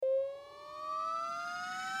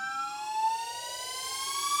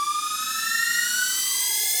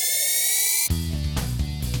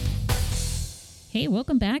Hey,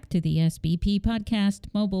 welcome back to the SBP podcast,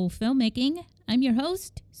 Mobile Filmmaking. I'm your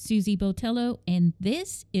host, Susie Botello, and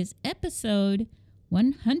this is episode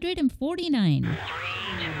 149.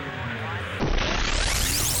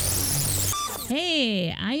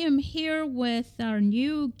 Hey, I am here with our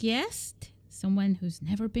new guest, someone who's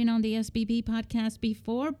never been on the SBP podcast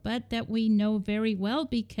before, but that we know very well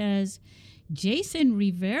because Jason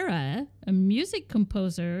Rivera, a music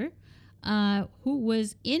composer, who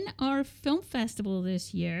was in our film festival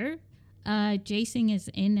this year. Jason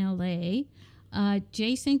is in LA.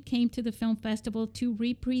 Jason came to the film festival to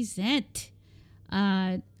represent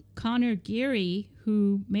Connor Geary,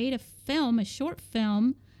 who made a short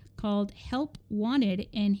film called Help Wanted,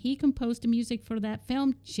 and he composed the music for that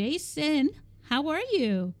film. Jason, how are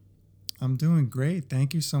you? I'm doing great.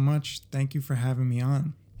 Thank you so much. Thank you for having me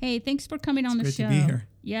on. Hey, thanks for coming on the show. It's great to be here.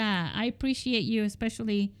 Yeah, I appreciate you,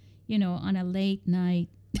 especially on a late night.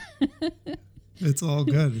 It's all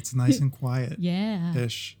good. It's nice and quiet. Yeah.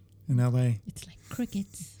 Ish in LA. It's like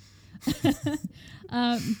crickets.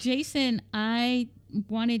 Jason, I'm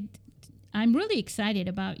really excited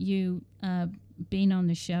about you being on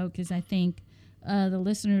the show because I think the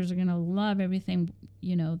listeners are going to love everything,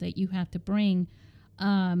 that you have to bring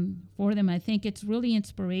for them. I think it's really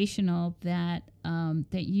inspirational that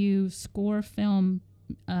you score film.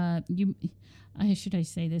 Should I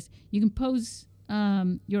say this? You compose,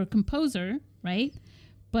 you're a composer, right?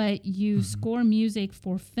 But you score music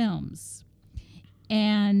for films.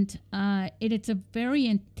 And it's a very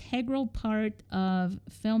integral part of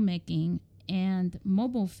filmmaking and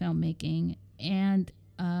mobile filmmaking. And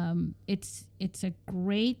it's a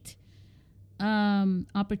great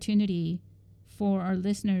opportunity for our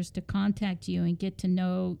listeners to contact you and get to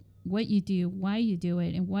know what you do, why you do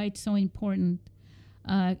it, and why it's so important.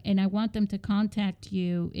 And I want them to contact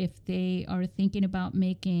you if they are thinking about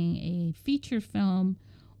making a feature film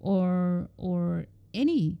or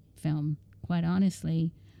any film, quite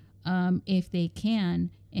honestly, if they can,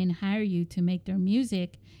 and hire you to make their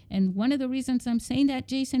music. And one of the reasons I'm saying that,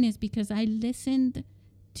 Jason, is because I listened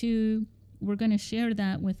to, we're going to share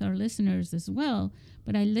that with our listeners as well,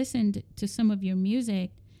 but I listened to some of your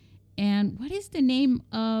music. And what is the name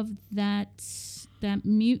of that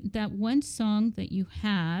one song that you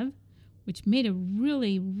have, which made a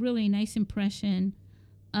really, really nice impression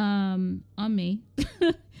on me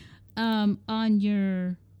on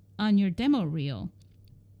your demo reel?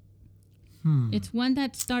 It's one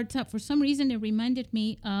that starts up. For some reason, it reminded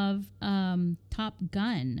me of Top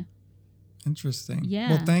Gun. Interesting. Yeah.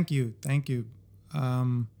 Well, thank you.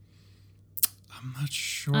 I'm not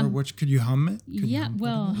sure which. Could you hum it?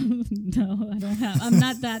 No, I don't have. I'm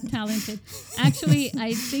not that talented. Actually,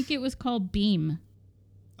 I think it was called Beam.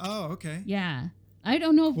 Oh, okay. Yeah. I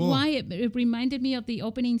don't know why it reminded me of the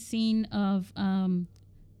opening scene of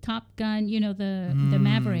Top Gun, the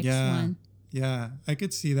Mavericks one. Yeah, I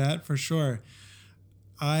could see that for sure.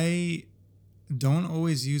 I don't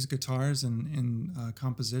always use guitars in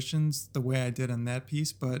compositions the way I did on that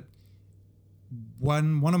piece, but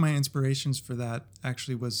one of my inspirations for that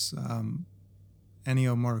actually was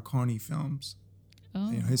Ennio Morricone films. Oh.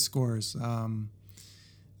 His scores,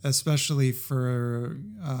 especially for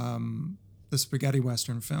the spaghetti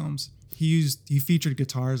western films. He featured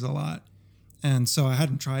guitars a lot, and so I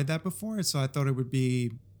hadn't tried that before. So I thought it would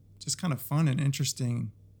be just kind of fun and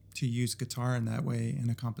interesting to use guitar in that way in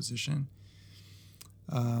a composition.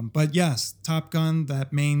 But yes, Top Gun, that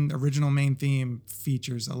original main theme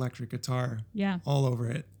features electric guitar all over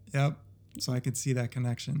it. Yep. So I could see that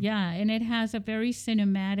connection. Yeah, and it has a very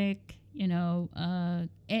cinematic,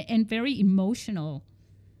 and very emotional,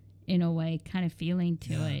 in a way, kind of feeling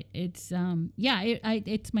to it. It's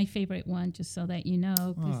it's my favorite one, just so that you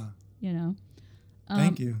know.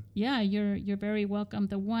 Thank you. Yeah, you're very welcome.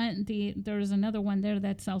 There's another one there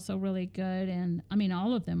that's also really good, and I mean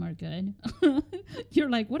all of them are good. You're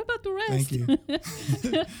like, what about the rest? Thank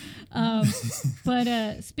you.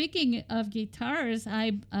 But speaking of guitars,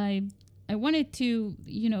 I wanted to,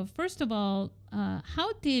 first of all,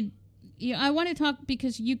 how did I want to talk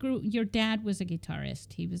because your dad was a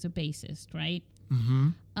guitarist. He was a bassist, right?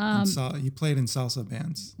 Mm-hmm. You played in salsa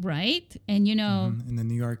bands, right? And in the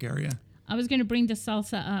New York area. I was going to bring the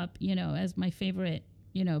salsa up, as my favorite,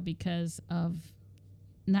 because of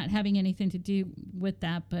not having anything to do with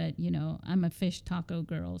that. But, I'm a fish taco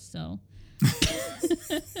girl, so.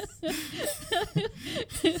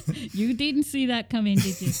 You didn't see that coming,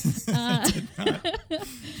 did you?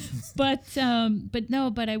 But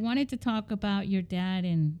I wanted to talk about your dad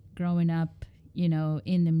and growing up,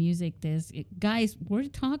 in the music. Guys, we're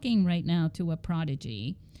talking right now to a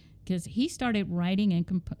prodigy. because he started writing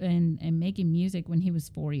and making music when he was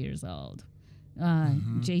 4 years old.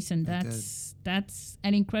 Jason, I did. that's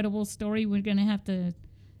an incredible story we're going to have to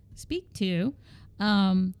speak to.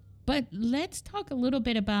 But let's talk a little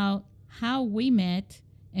bit about how we met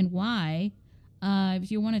and why.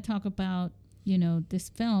 If you want to talk about, this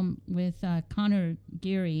film with Connor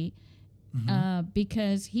Geary,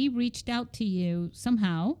 because he reached out to you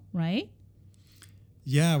somehow, right?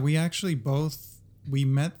 Yeah, we actually we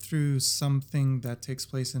met through something that takes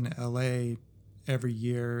place in LA every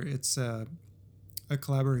year. It's a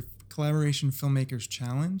collaboration filmmakers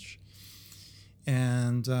challenge,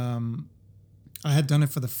 and I had done it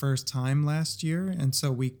for the first time last year, and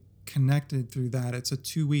so we connected through that. It's a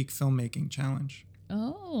 2-week filmmaking challenge.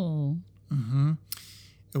 Oh.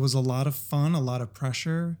 It was a lot of fun, a lot of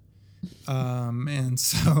pressure, and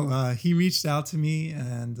so he reached out to me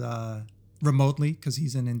and remotely, because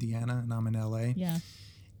he's in Indiana and I'm in LA. Yeah.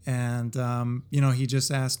 And he just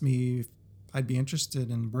asked me if I'd be interested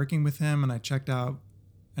in working with him, and I checked out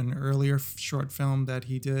an earlier short film that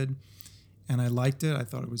he did, and I liked it. I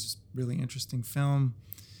thought it was a really interesting film.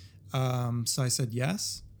 So I said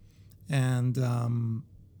yes. And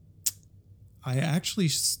I actually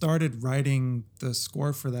started writing the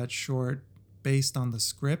score for that short based on the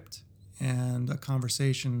script and a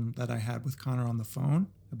conversation that I had with Connor on the phone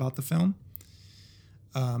about the film.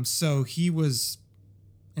 So he was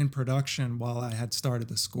in production while I had started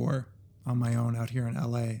the score on my own out here in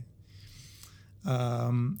LA.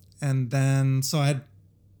 And then, so I had,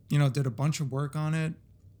 did a bunch of work on it.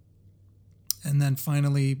 And then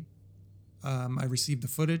finally, I received the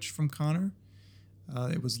footage from Connor.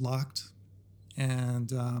 It was locked. And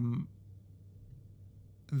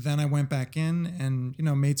then I went back in and,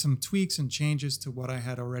 made some tweaks and changes to what I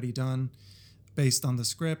had already done based on the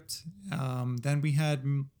script. Then we had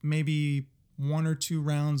maybe 1 or 2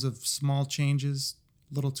 rounds of small changes,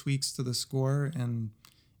 little tweaks to the score, and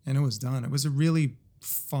it was done. It was a really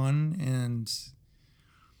fun and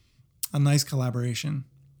a nice collaboration.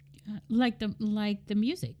 Like the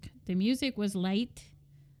music. The music was light,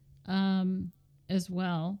 as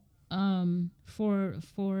well. For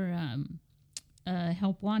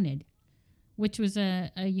Help Wanted, which was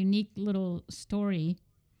a unique little story.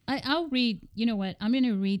 I'll read. You know what? I'm going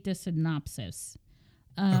to read the synopsis.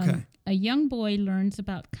 Okay. A young boy learns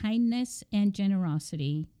about kindness and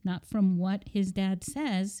generosity, not from what his dad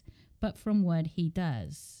says, but from what he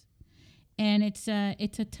does. And it's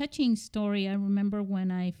a touching story. I remember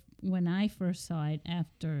when I first saw it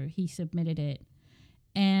after he submitted it,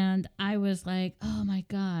 and I was like, "Oh my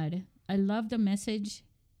God, I love the message,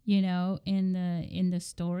 in the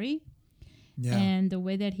story, Yeah. and the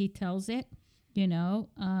way that he tells it.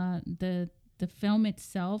 The film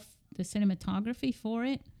itself, the cinematography for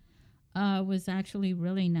it, was actually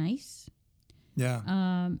really nice. Yeah.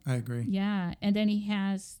 I agree. Yeah, and then he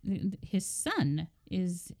has his son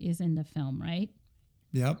is in the film, right?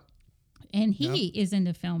 Yep. And he is in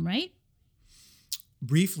the film, right?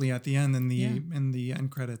 Briefly at the end in the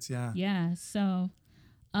end credits. Yeah. Yeah. So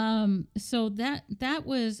that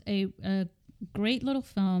was a great little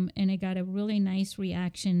film, and it got a really nice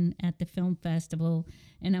reaction at the film festival.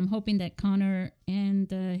 And I'm hoping that Connor and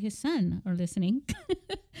his son are listening.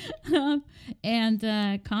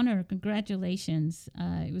 And Connor, congratulations!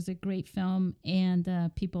 It was a great film, and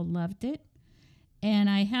people loved it. And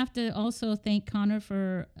I have to also thank Connor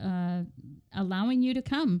for allowing you to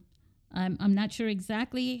come. I'm not sure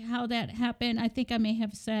exactly how that happened. I think I may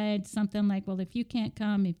have said something like, well, if you can't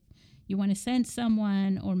come, if you want to send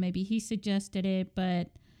someone, or maybe he suggested it.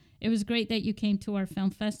 But it was great that you came to our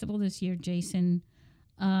film festival this year, Jason.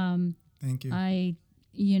 Thank you.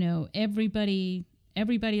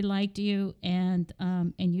 Everybody liked you, and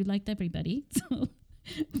you liked everybody. So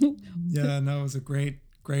Yeah, no, it was a great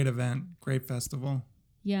event, great festival.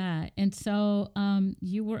 yeah, and so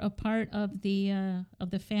you were a part of the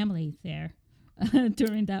family there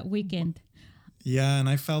during that weekend. Yeah, and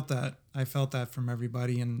I felt that. I felt that from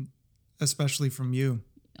everybody, and especially from you.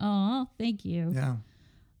 Oh, thank you. Yeah,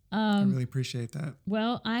 I really appreciate that.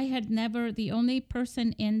 Well, I had never, the only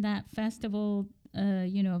person in that festival,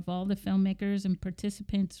 of all the filmmakers and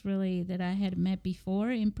participants really that I had met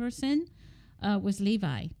before in person, was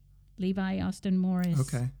Levi Austin Morris.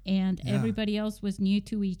 Okay. And everybody else was new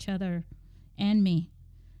to each other and me.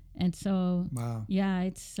 And so, wow. Yeah,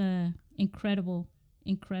 it's incredible.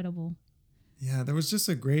 Yeah, there was just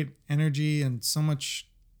a great energy and so much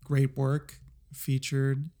great work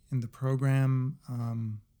featured in the program.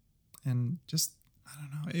 And just, I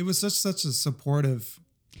don't know, it was such a supportive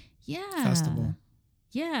festival.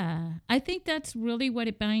 Yeah. I think that's really what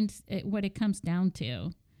it comes down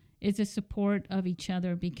to, It's a support of each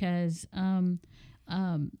other because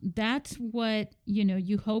that's what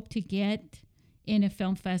you hope to get in a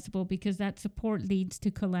film festival, because that support leads to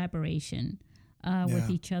collaboration with Yeah.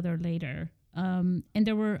 each other later. And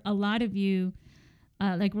there were a lot of you,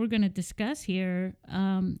 like we're going to discuss here.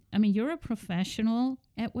 I mean, you're a professional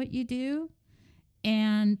at what you do,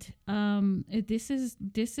 and this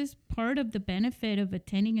is part of the benefit of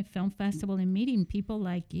attending a film festival and meeting people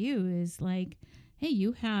like you. Is like, hey,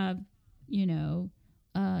 you have,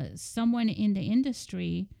 someone in the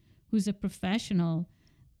industry who's a professional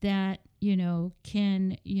that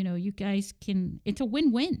can, you guys can. It's a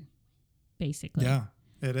win-win, basically. Yeah,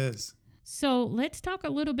 it is. So let's talk a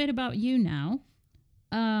little bit about you now.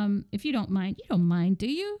 If you don't mind. You don't mind, do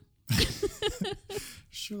you?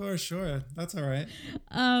 Sure. That's all right.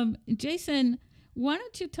 Jason, why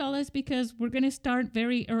don't you tell us, because we're going to start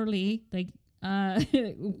very early, like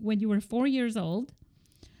when you were 4 years old.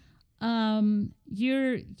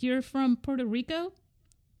 You're from Puerto Rico?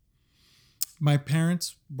 My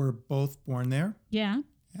parents were both born there. Yeah.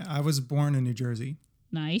 I was born in New Jersey.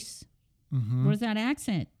 Nice. Mm-hmm. Where's that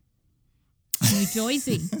accent? New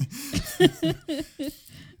Jersey.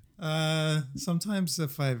 Sometimes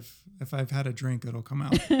if I've had a drink, it'll come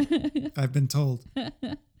out. I've been told.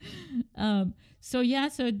 So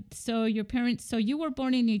your parents. So you were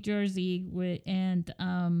born in New Jersey, and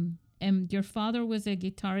your father was a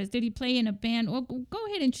guitarist. Did he play in a band? Well, go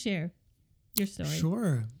ahead and share your story.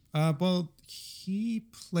 Sure. Well, he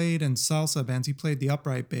played in salsa bands. He played the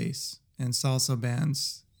upright bass in salsa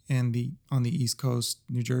bands on the East Coast,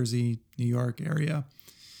 New Jersey, New York area.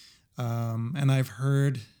 And I've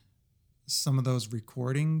heard some of those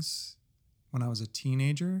recordings when I was a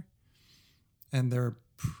teenager, and they're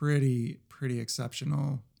pretty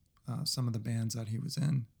exceptional. Some of the bands that he was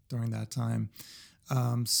in during that time.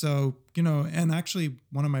 So, and actually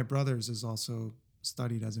one of my brothers is also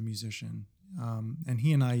studied as a musician. And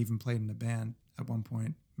he and I even played in a band at one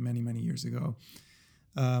point many years ago.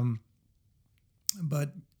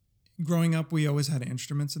 But growing up, we always had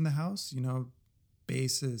instruments in the house,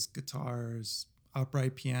 basses, guitars,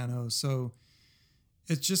 upright pianos. So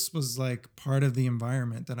it just was like part of the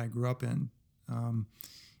environment that I grew up in.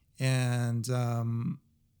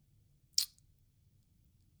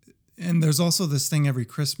 And there's also this thing every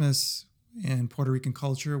Christmas in Puerto Rican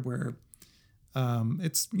culture where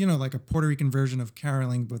it's, like a Puerto Rican version of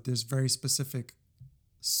caroling, but there's very specific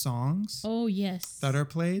songs. Oh, yes. That are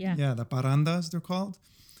played. Yeah, The parandas, they're called.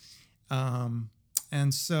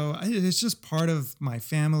 And so it's just part of my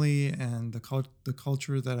family and the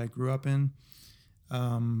culture that I grew up in.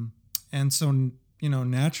 And so,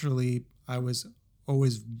 naturally, I was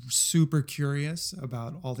always super curious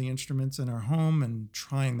about all the instruments in our home and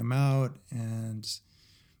trying them out and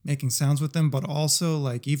making sounds with them. But also,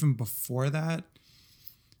 like, even before that,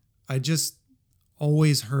 I just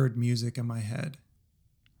always heard music in my head.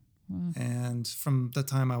 Wow. And from the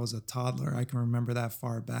time I was a toddler, I can remember that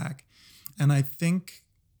far back. And I think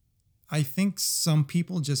some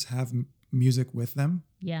people just have music with them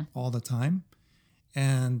all the time.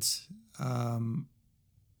 And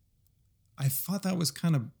I thought that was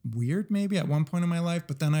kind of weird maybe at one point in my life,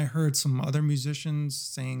 but then I heard some other musicians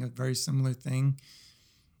saying a very similar thing.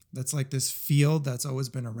 That's like this field that's always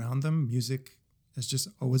been around them. Music has just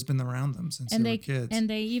always been around them since they were kids. And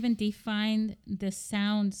they even defined the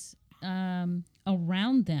sounds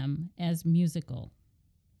around them as musical.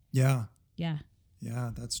 Yeah. Yeah. Yeah,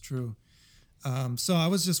 that's true. So I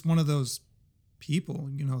was just one of those people,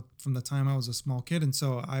 from the time I was a small kid. And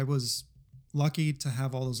so I was lucky to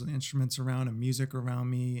have all those instruments around and music around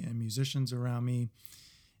me and musicians around me.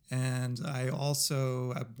 And I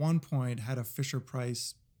also, at one point, had a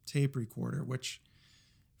Fisher-Price tape recorder, which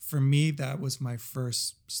for me, that was my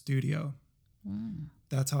first studio. Wow.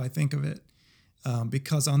 That's how I think of it.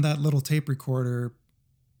 Because on that little tape recorder,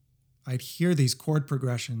 I'd hear these chord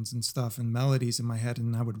progressions and stuff and melodies in my head,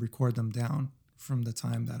 and I would record them down from the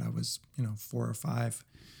time that I was, 4 or 5.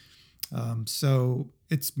 So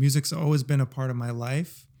music's always been a part of my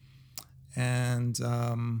life. And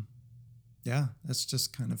that's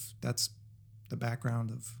just that's the background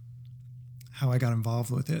of how I got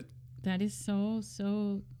involved with it. That is so.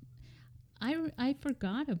 I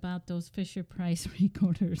forgot about those Fisher-Price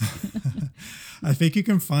recorders. I think you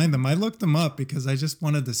can find them. I looked them up because I just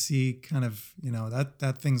wanted to see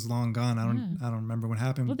that thing's long gone. I don't remember what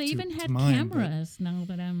happened. Well, they even had mine, cameras now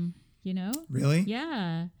that I'm, Really?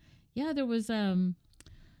 Yeah. Yeah, there was I'm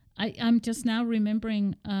just now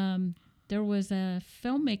remembering there was a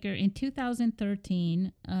filmmaker in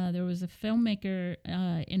 2013. There was a filmmaker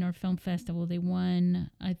in our film festival.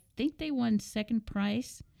 I think they won second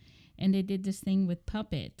prize. and they did this thing with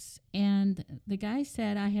puppets. And the guy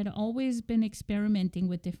said I had always been experimenting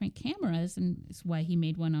with different cameras, and that's why he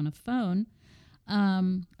made one on a phone,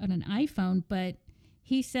 on an iPhone. But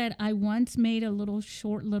he said I once made a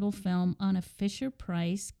short little film on a Fisher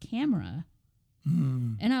Price camera.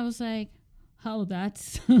 And I was like, oh,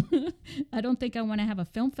 that's I don't think I want to have a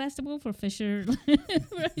film festival for Fisher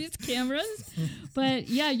Price cameras. But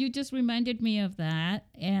yeah, you just reminded me of that.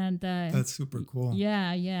 And That's super cool.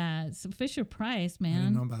 yeah. So Fisher Price, man. I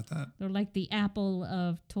didn't know about that. They're like the Apple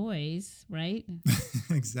of toys, right?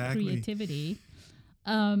 Exactly. Creativity.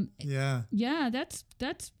 Yeah. Yeah, that's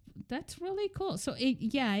really cool. So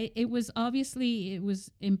it was obviously it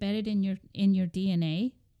was embedded in your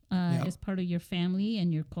DNA as part of your family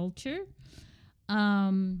and your culture.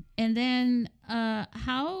 And then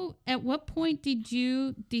at what point did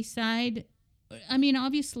you decide? I mean,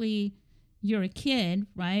 obviously you're a kid,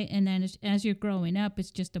 right? And then as you're growing up,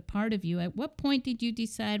 it's just a part of you. At what point did you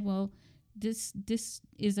decide, well, this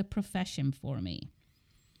is a profession for me?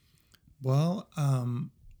 Well,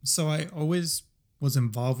 so I always was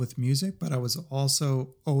involved with music, but I was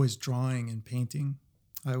also always drawing and painting.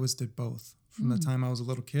 I always did both from the time I was a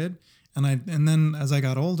little kid. And then as I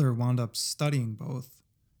got older, wound up studying both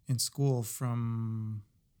in school from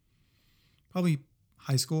probably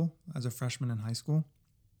high school, as a freshman in high school.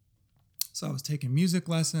 So I was taking music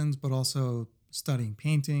lessons, but also studying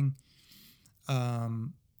painting.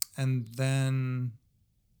 And then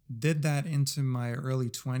did that into my early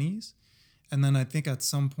 20s. And then I think at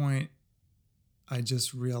some point, I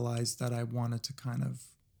just realized that I wanted to kind of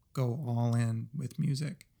go all in with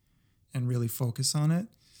music and really focus on it.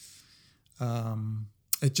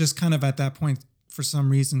 It just kind of at that point, for some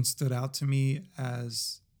reason, stood out to me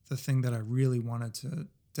as the thing that I really wanted to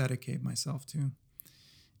dedicate myself to.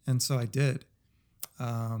 And so I did.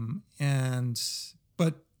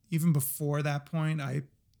 But even before that point, I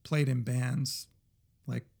played in bands.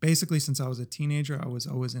 Like basically since I was a teenager, I was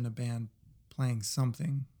always in a band playing some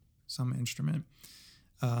instrument.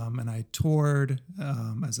 And I toured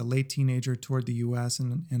as a late teenager, toured the U.S.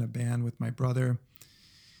 in a band with my brother.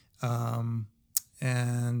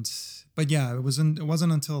 But yeah, it wasn't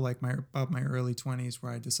until like about my early 20s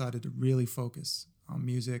where I decided to really focus on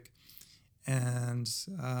music, and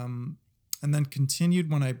then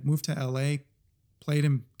continued when I moved to LA,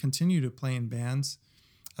 continued to play in bands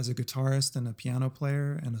as a guitarist and a piano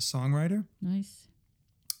player and a songwriter. Nice.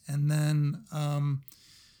 And then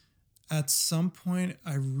at some point,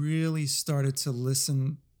 I really started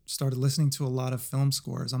listening to a lot of film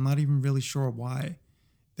scores. I'm not even really sure why.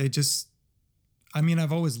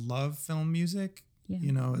 I've always loved film music,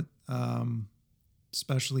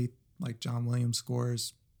 especially like John Williams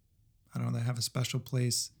scores. I don't know, they have a special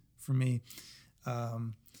place for me.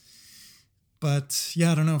 But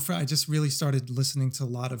yeah, I don't know. I just really started listening to a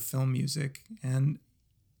lot of film music, and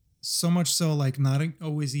so much so, like not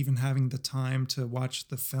always even having the time to watch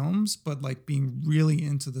the films, but like being really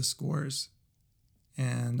into the scores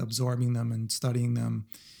and absorbing them and studying them.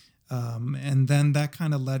 And then that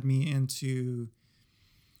kind of led me into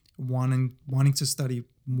wanting to study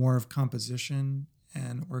more of composition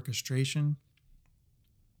and orchestration,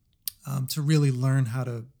 to really learn how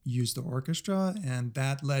to use the orchestra. And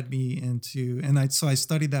that led me into, so I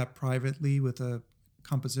studied that privately with a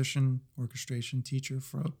composition orchestration teacher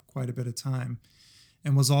for quite a bit of time,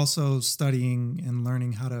 and was also studying and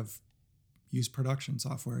learning how to use production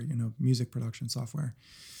software, music production software.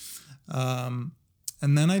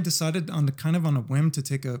 And then I decided on a whim to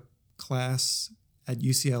take a class at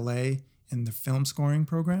UCLA in the film scoring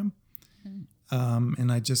program.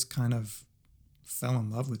 And I just kind of fell in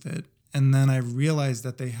love with it. And then I realized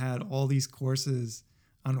that they had all these courses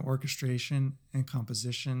on orchestration and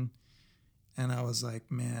composition. And I was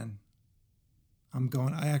like, man,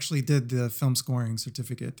 I actually did the film scoring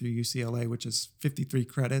certificate through UCLA, which is 53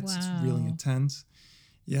 credits. Wow. It's really intense.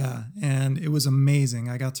 Yeah. And it was amazing.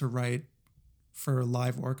 I got to write for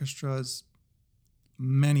live orchestras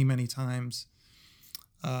many, many times.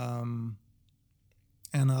 And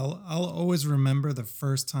I'll always remember the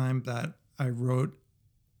first time that I wrote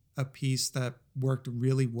a piece that worked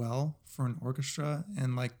really well for an orchestra,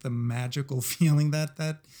 and like the magical feeling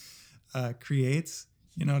that creates,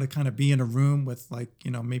 to kind of be in a room with like,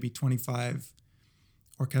 maybe 25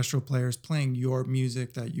 orchestral players playing your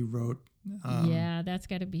music that you wrote. Yeah, that's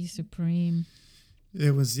got to be supreme.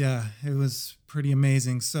 It was pretty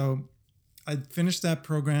amazing. So I finished that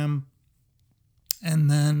program,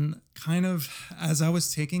 and then kind of as I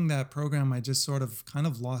was taking that program, I just sort of kind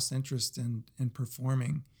of lost interest in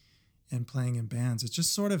performing and playing in bands. It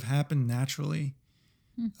just sort of happened naturally.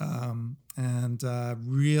 and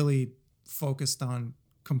really focused on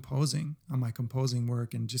my composing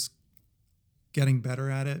work, and just getting better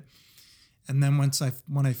at it. And then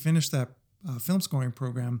when I finished that film scoring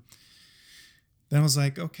program, then I was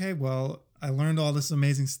like, okay, well, I learned all this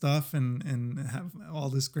amazing stuff and have all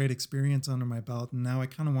this great experience under my belt, and now I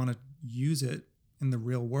kind of want to use it in the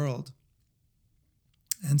real world.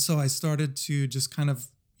 And so I started to just kind of,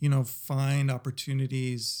 find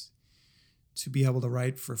opportunities to be able to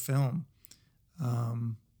write for film.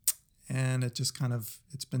 And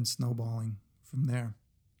it's been snowballing from there.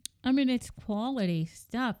 I mean, it's quality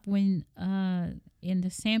stuff. When in the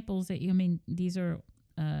samples that these are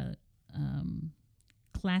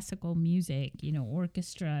classical music,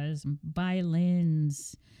 orchestras,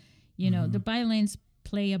 violins. The violins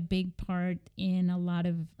play a big part in a lot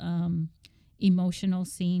of emotional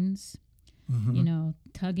scenes.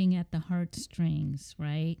 Tugging at the heartstrings,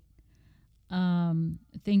 right?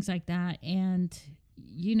 Things like that. And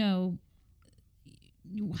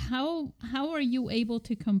how are you able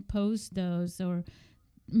to compose those, or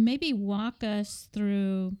maybe walk us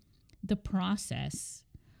through the process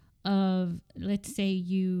of, let's say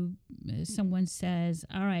someone says,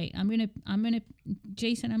 all right,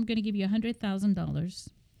 Jason, I'm gonna give you $100,000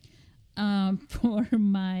 for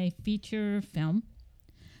my feature film.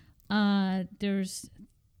 There's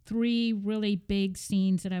 3 really big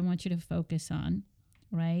scenes that I want you to focus on,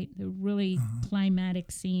 right? They're really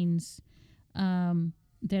climatic scenes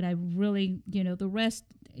that I really, the rest,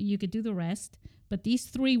 you could do the rest. But these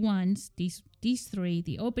 3 ones, these 3,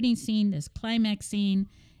 the opening scene, this climax scene,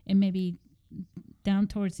 and maybe down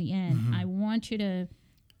towards the end, I want you to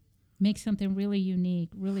make something really unique,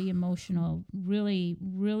 really emotional, really,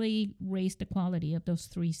 really raise the quality of those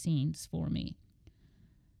 3 scenes for me.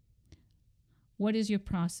 What is your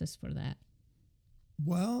process for that?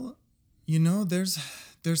 Well, there's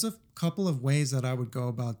a couple of ways that I would go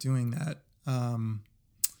about doing that.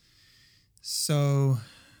 So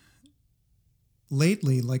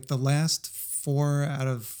lately, like the last 4 out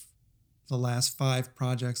of the last 5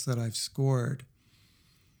 projects that I've scored,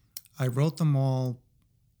 I wrote them all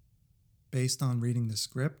based on reading the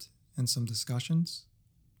script and some discussions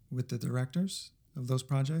with the directors of those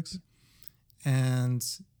projects. And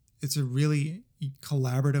it's a really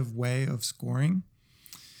collaborative way of scoring.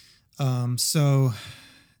 So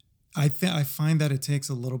I find that it takes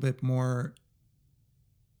a little bit more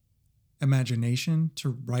imagination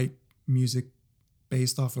to write music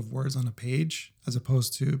based off of words on a page as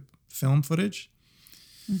opposed to film footage.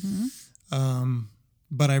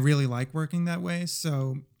 But I really like working that way.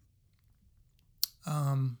 So,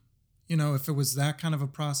 if it was that kind of a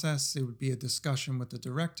process, it would be a discussion with the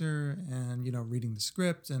director and, reading the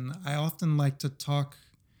script. And I often like to talk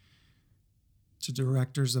to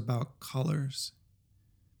directors about colors.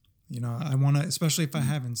 I want to, especially if I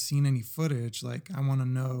haven't seen any footage, like I want to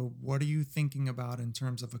know, what are you thinking about in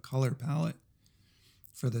terms of a color palette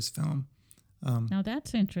for this film? Now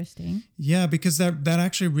that's interesting. Yeah, because that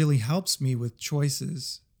actually really helps me with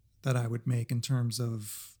choices that I would make in terms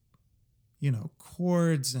of,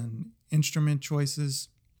 chords and instrument choices.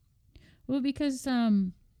 Well, because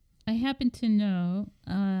I happen to know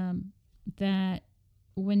that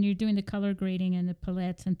when you're doing the color grading and the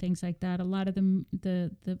palettes and things like that, a lot of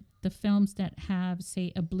the films that have,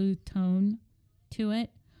 say, a blue tone to it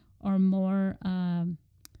are more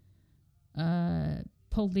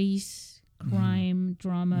police, crime,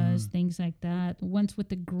 dramas, things like that. The ones with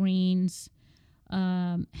the greens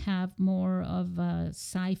have more of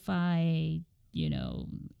sci-fi,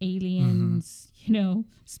 aliens,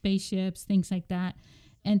 spaceships, things like that.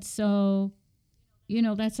 And so,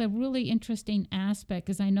 that's a really interesting aspect,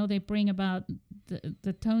 because I know they bring about,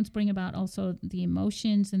 the tones bring about also the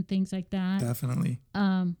emotions and things like that. Definitely.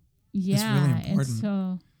 Yeah. It's really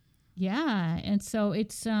important. And so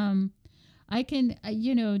it's, I can,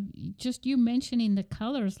 just you mentioning the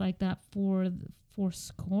colors like that for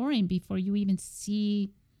scoring before you even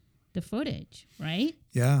see the footage, right?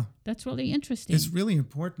 Yeah. That's really interesting. It's really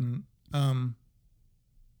important.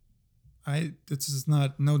 This is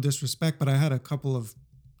no disrespect, but I had a couple of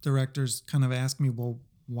directors kind of ask me, well,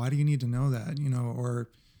 why do you need to know that?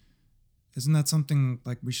 Or isn't that something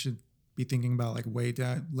like we should be thinking about like way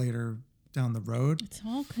later down the road? It's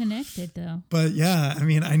all connected though. But yeah, I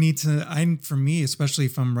mean, for me, especially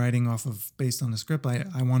if I'm writing based on the script,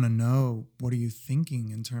 I want to know, what are you thinking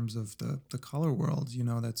in terms of the color world?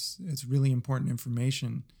 It's really important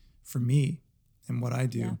information for me and what I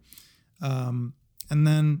do. Yeah. And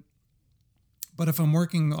then, but if I'm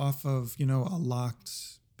working off of, a locked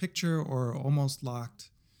picture or almost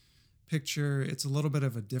locked picture, it's a little bit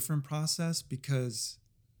of a different process, because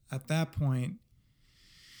at that point,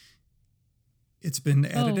 it's been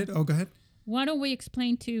edited. Oh, go ahead. Why don't we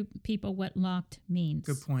explain to people what locked means?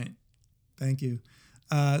 Good point. Thank you.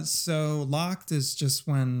 So locked is just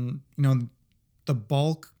when, the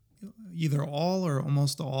bulk, either all or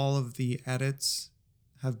almost all of the edits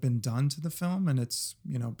have been done to the film, and it's,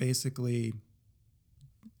 basically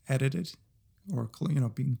edited or,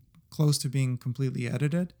 being close to being completely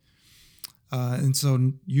edited. And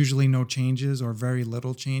so usually no changes or very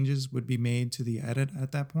little changes would be made to the edit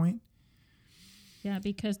at that point. Yeah,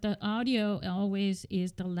 because the audio always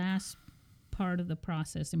is the last part of the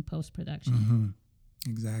process in post-production. Mm-hmm.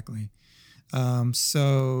 Exactly.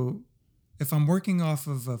 So if I'm working off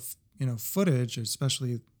of footage,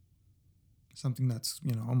 especially something that's,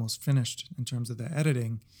 almost finished in terms of the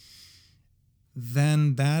editing,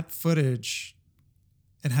 then that footage,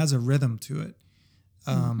 it has a rhythm to it.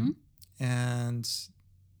 And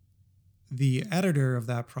the editor of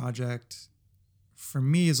that project, for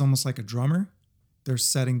me, is almost like a drummer. They're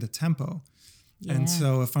setting the tempo. Yeah. And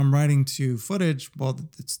so if I'm writing to footage, well,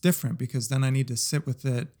 it's different because then I need to sit with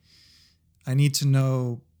it. I need to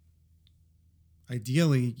know,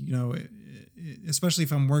 ideally, especially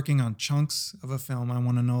if I'm working on chunks of a film, I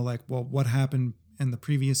want to know, like, well, what happened in the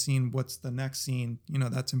previous scene? What's the next scene?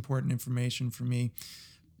 That's important information for me.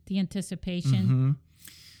 The anticipation.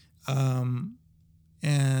 And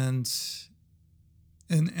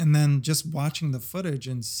then just watching the footage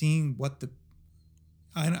and seeing what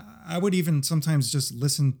I would even sometimes just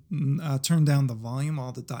listen, turn down the volume,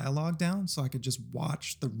 all the dialogue down, so I could just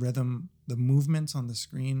watch the rhythm, the movements on the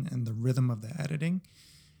screen and the rhythm of the editing.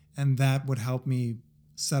 And that would help me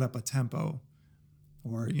set up a tempo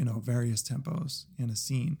or, various tempos in a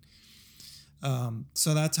scene.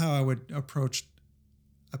 So that's how I would approach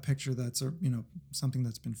a picture that's, something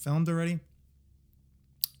that's been filmed already.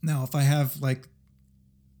 Now, if I have like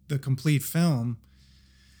the complete film,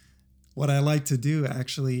 what I like to do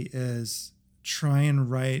actually is try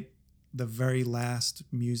and write the very last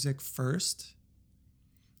music first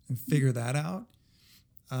and figure that out.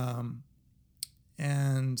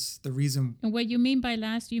 And the reason... And what you mean by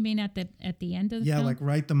last, you mean at the end of the film? Yeah, like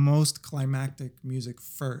write the most climactic music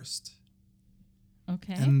first.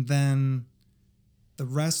 Okay. And then the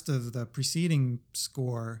rest of the preceding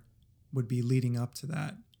score would be leading up to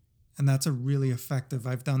that. And that's a really effective,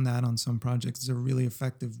 I've done that on some projects, it's a really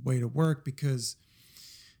effective way to work because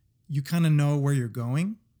you kind of know where you're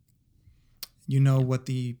going. You know what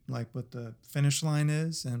the finish line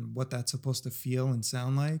is and what that's supposed to feel and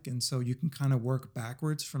sound like. And so you can kind of work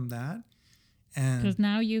backwards from that. Because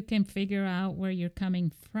now you can figure out where you're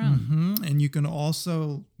coming from. And you can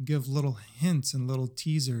also give little hints and little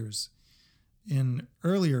teasers in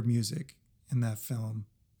earlier music in that film,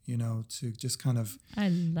 to just kind of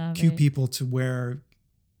cue people to where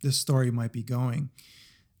this story might be going.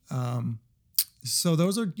 So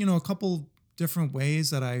those are, a couple different ways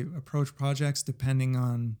that I approach projects depending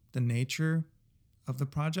on the nature of the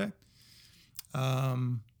project.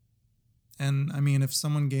 And I mean, if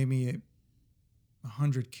someone gave me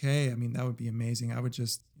 $100K, I mean, that would be amazing. I would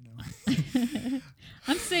just,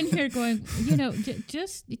 I'm sitting here going,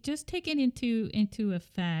 just take it into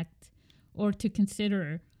effect or to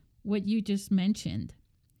consider what you just mentioned.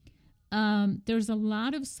 There's a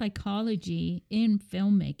lot of psychology in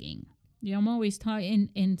filmmaking. I'm always talking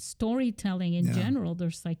in storytelling in general,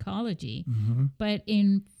 there's psychology. But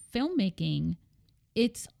in filmmaking,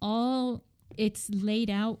 it's laid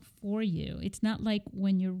out for you. It's not like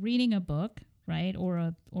when you're reading a book, right?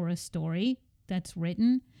 Or a story that's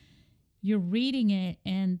written, you're reading it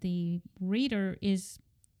and the reader is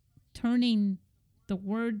turning the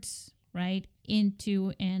words, right,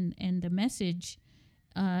 into and the message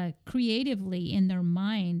creatively in their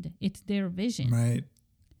mind. It's their vision. Right.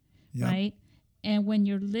 Yep. Right. And when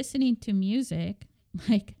you're listening to music,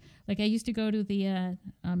 like I used to go to the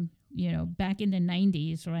back in the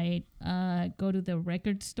 90s, right? Go to the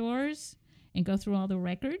record stores and go through all the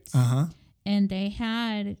records. And they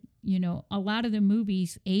had, a lot of the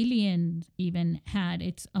movies, Alien even had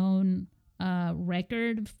its own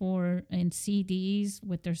record and CDs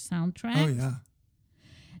with their soundtrack. Oh, yeah.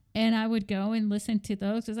 And I would go and listen to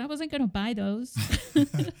those because I wasn't going to buy those.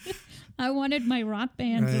 I wanted my rock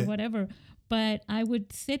bands or whatever. But I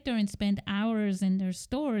would sit there and spend hours in their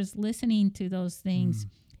stores listening to those things.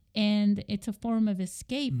 And it's a form of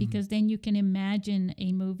escape because then you can imagine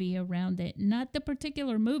a movie around it. Not the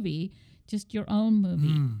particular movie, just your own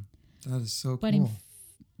movie. That is so but cool.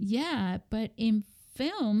 But in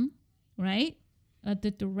film, right,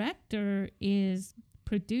 the director is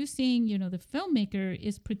producing, the filmmaker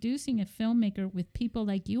is producing a filmmaker with people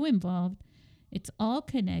like you involved It's all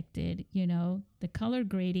connected, you know, the color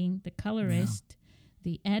grading, the Yeah. colorist,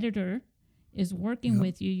 the editor is working Yep.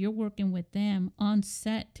 with you. You're working with them on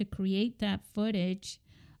set to create that footage.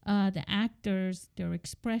 The actors, their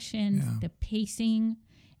expressions, Yeah. the pacing,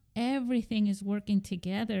 everything is working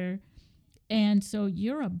together. And so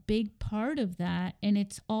you're a big part of that. And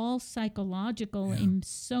it's all psychological Yeah. in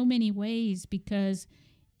so many ways because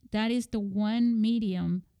that is the one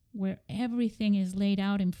medium where everything is laid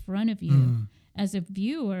out in front of you. Mm. As a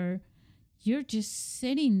viewer, you're just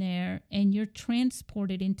sitting there and you're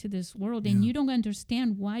transported into this world and Yeah. you don't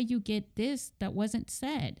understand why you get this that wasn't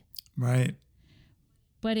said. Right.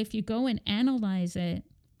 But if you go and analyze it,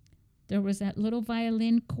 there was that little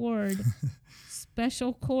violin chord,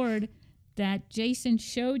 special chord that Jason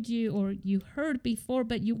showed you or you heard before,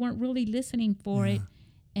 but you weren't really listening for Yeah. it.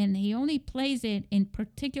 And he only plays it in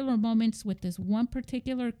particular moments with this one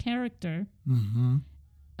particular character Mm-hmm.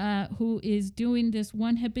 who is doing this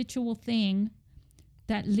one habitual thing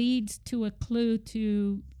that leads to a clue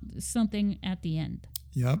to something at the end.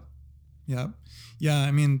 Yep. Yep. Yeah.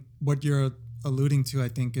 I mean, what you're alluding to, I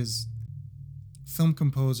think, is film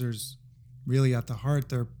composers really at the heart,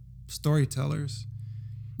 they're storytellers.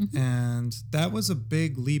 Mm-hmm. And that was a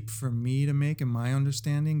big leap for me to make in my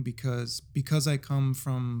understanding because I come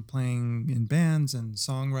from playing in bands and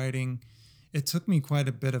songwriting, it took me quite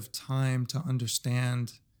a bit of time to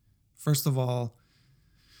understand, first of all,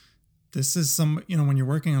 this is when you're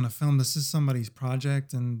working on a film, this is somebody's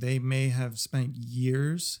project and they may have spent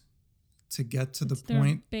years to get to It's the their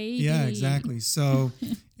point. baby. Yeah, exactly. So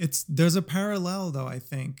there's a parallel though, I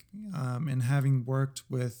think, in having worked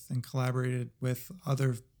with and collaborated with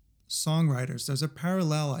other songwriters. There's a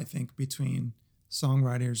parallel, I think, between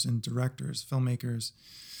songwriters and directors, filmmakers,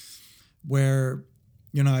 where,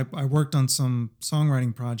 I worked on some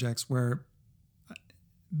songwriting projects where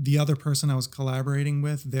the other person I was collaborating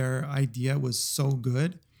with, their idea was so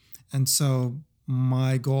good. And so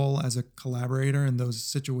my goal as a collaborator in those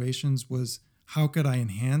situations was how could I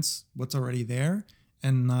enhance what's already there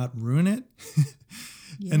and not ruin it?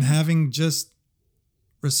 Yeah. And having just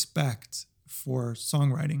respect for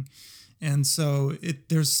songwriting. And so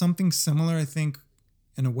there's something similar, I think,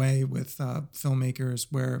 in a way with filmmakers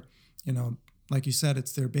where, like you said,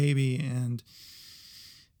 it's their baby. And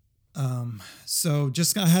so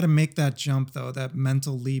just I had to make that jump, though, that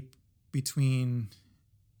mental leap between,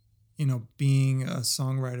 being a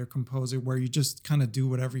songwriter, composer, where you just kind of do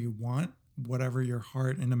whatever you want, whatever your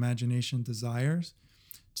heart and imagination desires,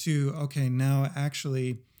 to, okay, now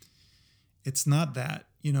actually it's not that,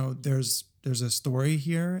 there's a story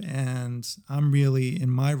here and I'm really in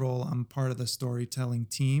my role, I'm part of the storytelling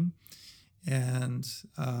team. And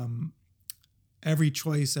every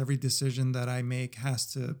choice, every decision that I make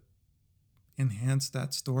has to enhance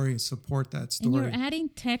that story, support that story. And you're adding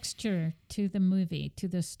texture to the movie, to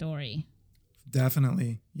the story.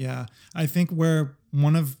 Definitely. Yeah. I think where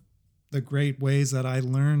one of the great ways that I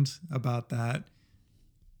learned about that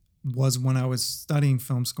was when I was studying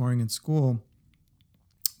film scoring in school.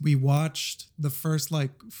 We watched the first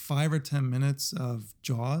 5 or 10 minutes of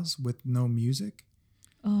Jaws with no music.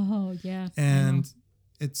 Oh, yeah. And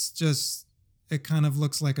it kind of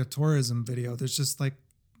looks like a tourism video. There's just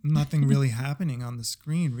nothing really happening on the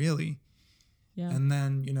screen, really. Yeah. And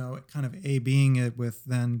then, kind of A-Bing it with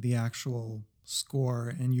then the actual score.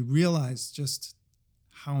 And you realize just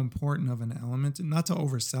how important of an element, not to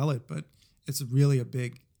oversell it, but it's really a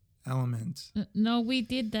big element. No, we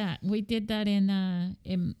did that. We did that in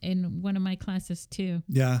one of my classes too.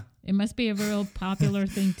 Yeah. It must be a real popular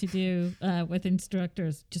thing to do with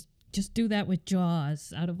instructors. Just do that with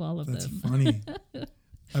Jaws out of all of That's them. funny.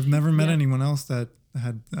 I've never met Yeah. anyone else that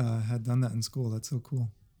had done that in school. That's so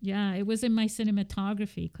cool. Yeah, it was in my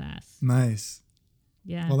cinematography class. Nice.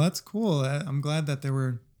 Yeah. Well, that's cool. I'm glad that they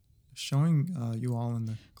were showing you all in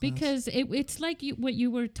the class. Because it's like what you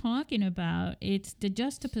were talking about. It's the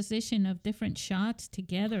juxtaposition of different shots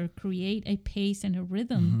together create a pace and a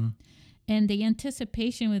rhythm. And the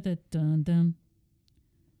anticipation with the dun-dum,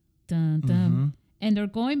 dun-dum. And they're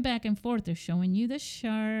going back and forth. They're showing you the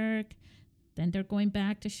shark. Then they're going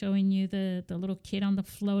back to showing you the little kid on the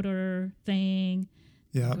floater thing.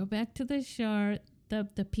 Yeah. Go back to the shark,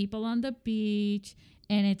 the people on the beach.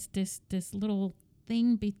 And it's this little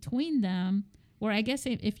thing between them where I guess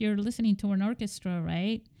if you're listening to an orchestra,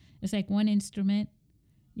 right, it's like one instrument,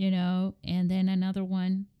 and then another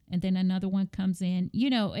one, and then another one comes in,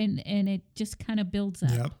 and it just kind of builds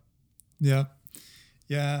up. Yep.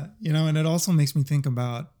 Yeah. And it also makes me think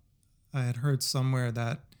about, I had heard somewhere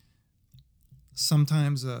that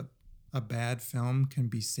sometimes a bad film can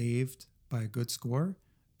be saved by a good score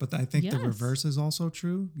but I think the Yes. reverse is also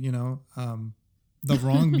true. The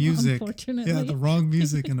wrong music, Unfortunately. yeah, the wrong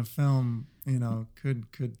music in a film,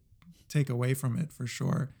 could take away from it for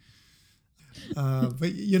sure.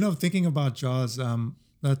 But thinking about Jaws,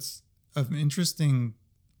 that's an interesting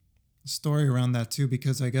story around that too,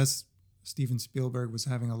 because I guess Steven Spielberg was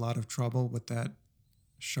having a lot of trouble with that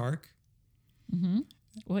shark. Mm-hmm.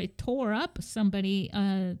 Well, it tore up somebody.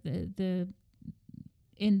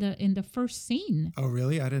 In the first scene. Oh,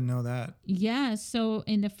 really? I didn't know that. Yeah. So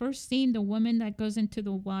in the first scene, the woman that goes into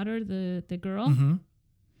the water, the girl,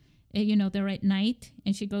 Mm-hmm. They're at night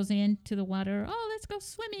and she goes into the water. Oh, let's go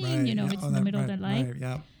swimming. Right. Yeah. It's in the middle of the night. Right.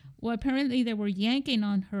 Yeah. Well, apparently they were yanking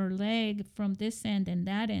on her leg from this end and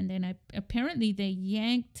that end, and apparently they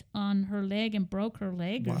yanked on her leg and broke her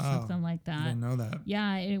leg or Wow. something like I that. didn't know that.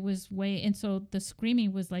 Yeah, it was and so the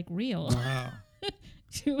screaming was like real. Wow.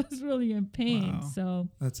 She was really in pain. Wow. So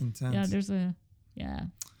That's intense. Yeah,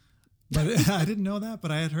 But I didn't know that.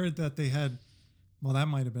 But I had heard that they had. Well, that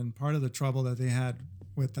might have been part of the trouble that they had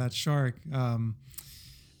with that shark.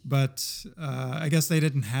 But I guess they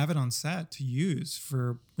didn't have it on set to use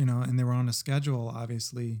for, and they were on a schedule,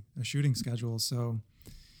 obviously, a shooting schedule. So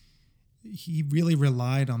he really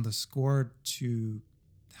relied on the score to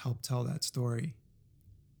help tell that story.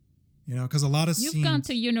 Because a lot of You've scenes. gone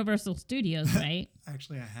to Universal Studios, right?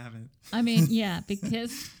 Actually, I haven't. I mean, yeah,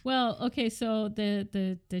 because so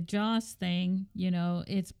the Jaws thing,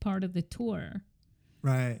 it's part of the tour.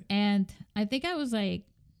 Right. And I think I was like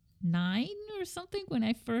 9 or something when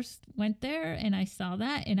I first went there and I saw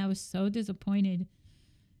that and I was so disappointed.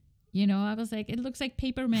 I was like, it looks like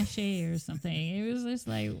paper mache or something. It was just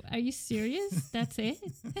like, are you serious? That's it?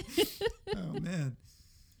 Oh, man.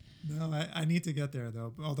 No, I need to get there,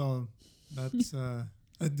 though. Although, that's...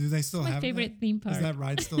 do they still have my favorite that? theme park. Is that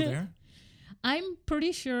ride still there? I'm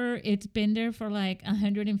pretty sure it's been there for like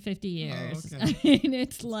 150 years. Oh, okay. I mean,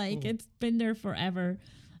 it's like, Cool. it's been there forever.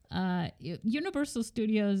 Universal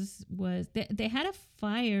Studios they had a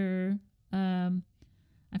fire.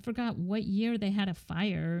 I forgot what year they had a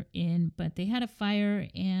fire in, but they had a fire,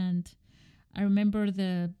 and I remember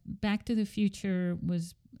the Back to the Future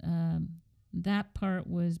was that part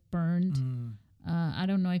was burned. Mm, I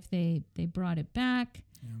don't know if they brought it back.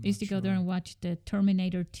 yeah, I'm I used to not go there sure. and watch the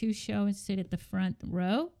Terminator 2 show and sit at the front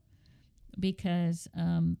row because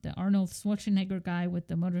the Arnold Schwarzenegger guy with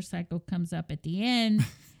the motorcycle comes up at the end.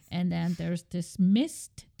 And then there's this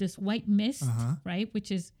white mist, Uh-huh. right?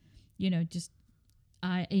 Which is, just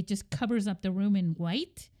it just covers up the room in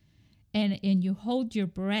white, and you hold your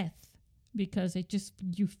breath because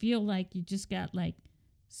you feel like you just got like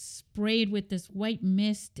sprayed with this white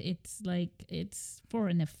mist. It's like it's for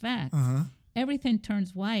an effect. Uh-huh. Everything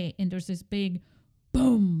turns white, and there's this big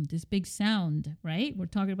boom, this big sound, right? We're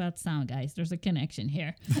talking about sound, guys. There's a connection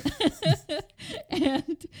here.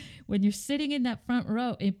 And when you're sitting in that front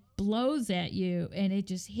row, it blows at you and it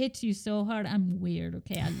just hits you so hard. I'm weird,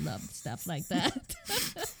 okay? I love stuff like that.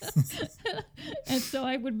 And so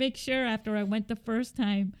I would make sure after I went the first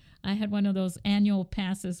time, I had one of those annual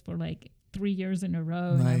passes for like 3 years in a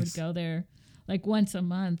row. And I would Nice. go there like once a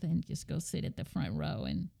month and just go sit at the front row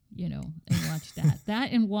and and watch that.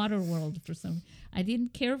 That and Waterworld for some. I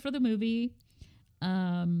didn't care for the movie,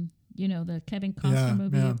 the Kevin Costner Yeah,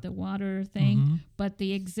 movie, yeah. the water thing. Mhm. But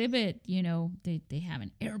the exhibit, they have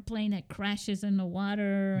an airplane that crashes in the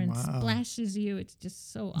water and Wow. splashes you. It's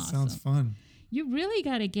just so That awesome. sounds fun. You really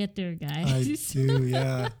got to get there, I guys. do,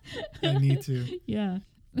 yeah. I need to. Yeah.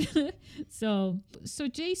 So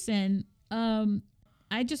Jason,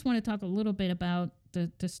 I just want to talk a little bit about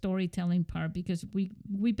the storytelling part because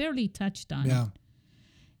we barely touched on Yeah. it.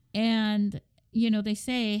 And they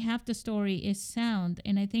say half the story is sound,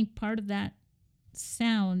 and I think part of that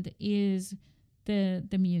sound is the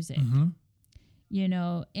music. Mm-hmm.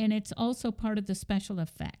 And it's also part of the special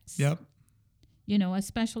effects. Yep. A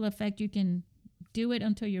special effect, you can do it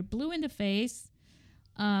until you're blue in the face,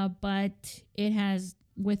 but it has,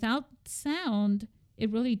 without sound, it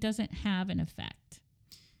really doesn't have an effect.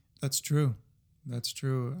 That's true. That's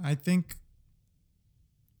true. I think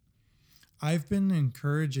I've been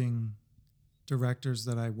encouraging directors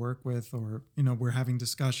that I work with, or, we're having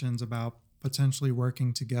discussions about potentially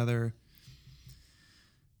working together.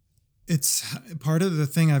 It's part of the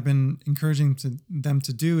thing I've been encouraging them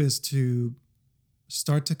to do is to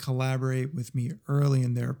start to collaborate with me early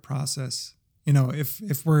in their process.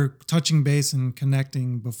 If we're touching base and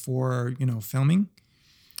connecting before, filming,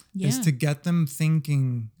 is to get them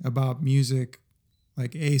thinking about music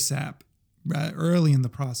like ASAP, right, early in the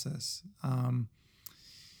process.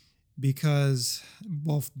 Because,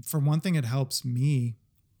 well, for one thing, it helps me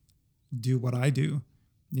do what I do.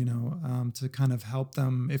 to kind of help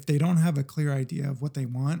them. If they don't have a clear idea of what they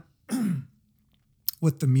want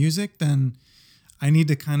with the music, then I need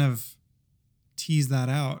to kind of tease that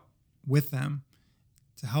out with them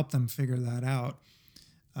to help them figure that out.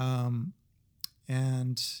 And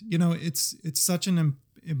it's such an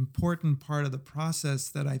important part of the process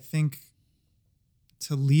that I think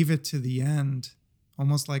to leave it to the end,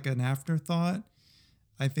 almost like an afterthought,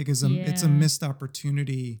 I think it's a missed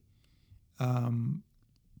opportunity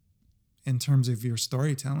in terms of your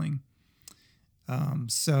storytelling.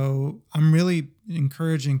 So I'm really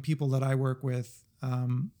encouraging people that I work with,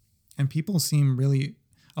 and people seem really,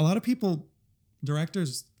 a lot of people,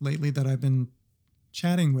 directors lately that I've been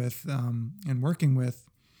chatting with and working with,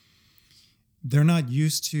 they're not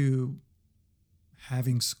used to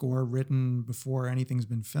having score written before anything's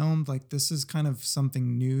been filmed. Like, this is kind of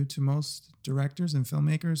something new to most directors and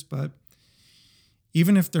filmmakers, but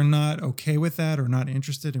even if they're not okay with that or not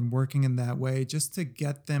interested in working in that way, just to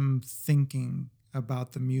get them thinking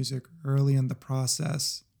about the music early in the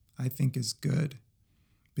process, I think is good,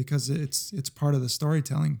 because it's part of the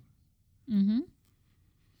storytelling. Mm-hmm.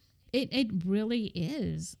 It really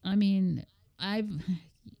is. I mean,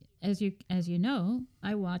 as you know,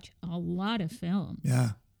 I watch a lot of films.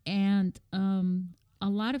 Yeah. And a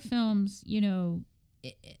lot of films,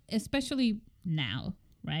 especially now,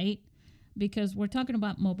 right? Because we're talking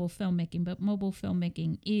about mobile filmmaking, but mobile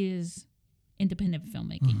filmmaking is independent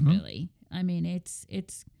filmmaking, really. I mean, it's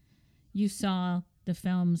you saw the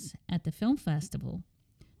films at the film festival.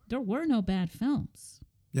 There were no bad films.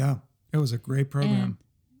 Yeah, it was a great program. And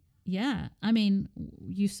yeah, I mean,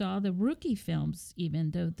 you saw the rookie films,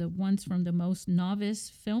 even the ones from the most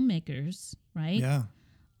novice filmmakers, right? Yeah.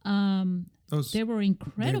 They were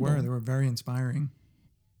incredible. They were very inspiring.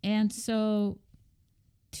 And so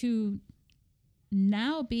to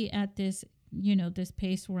now be at this, this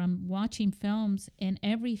pace where I'm watching films, and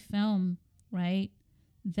every film, right,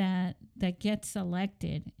 that gets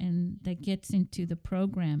selected and that gets into the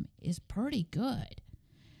program is pretty good.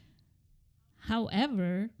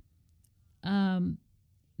 However,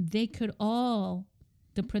 they could all,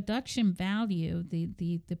 the production value,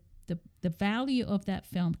 the value of that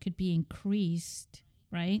film could be increased,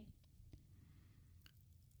 right,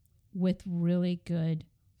 with really good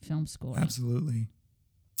film scoring. Absolutely.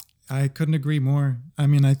 I couldn't agree more. I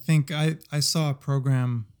mean, I think I saw a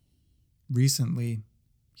program recently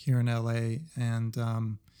here in LA, and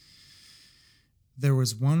there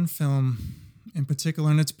was one film in particular,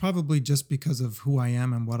 and it's probably just because of who I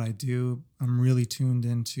am and what I do. I'm really tuned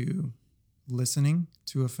into listening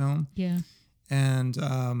to a film. Yeah. And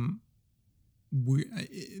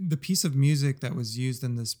the piece of music that was used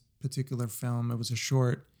in this particular film, it was a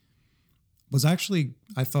short, was actually,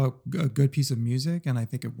 I thought, a good piece of music, and I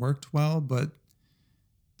think it worked well, but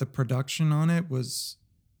the production on it was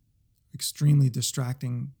extremely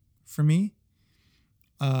distracting for me.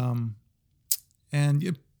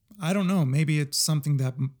 I don't know, maybe it's something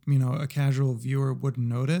that, a casual viewer wouldn't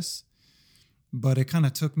notice, but it kind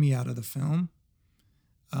of took me out of the film.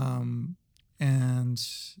 And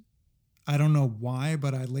I don't know why,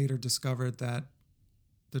 but I later discovered that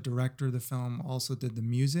the director of the film also did the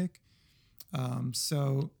music.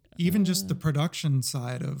 So even just the production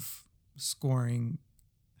side of scoring,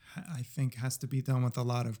 I think, has to be done with a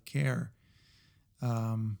lot of care.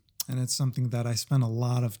 And it's something that I spend a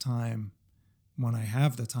lot of time, when I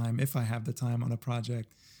have the time, if I have the time on a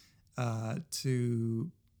project,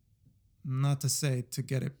 to, not to say to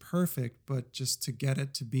get it perfect, but just to get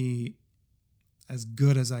it to be as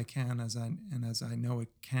good as I can, as I know it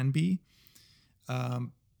can be.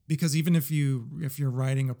 Because even if you're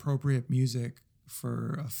writing appropriate music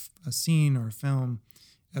for a scene or a film,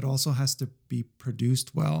 it also has to be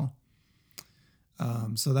produced well.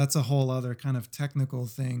 So that's a whole other kind of technical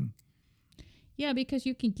thing. Yeah, because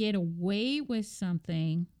you can get away with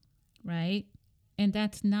something, right? And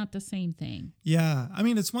that's not the same thing. Yeah, I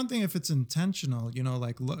mean, it's one thing if it's intentional,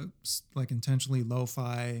 like intentionally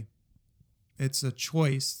lo-fi. It's a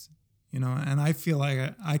choice, and I feel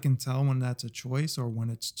like I can tell when that's a choice or when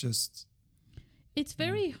it's just. It's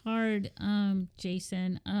very hard,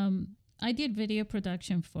 Jason. I did video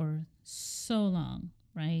production for so long,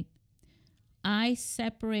 right? I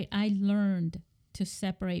learned to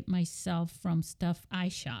separate myself from stuff I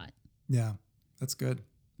shot. Yeah, that's good.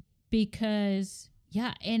 Because,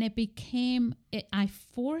 and I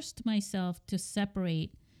forced myself to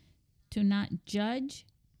separate, to not judge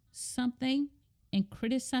something and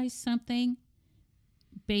criticize something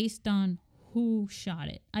based on who shot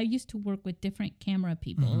it. I used to work with different camera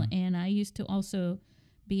people, and I used to also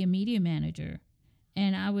be a media manager,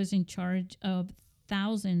 and I was in charge of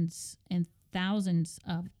thousands and thousands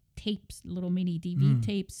of tapes, little mini DV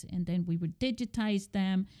tapes, and then we would digitize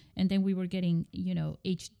them, and then we were getting,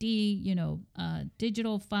 HD,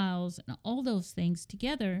 digital files and all those things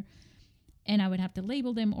together. And I would have to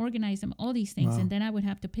label them, organize them, all these things. Wow. And then I would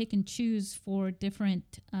have to pick and choose for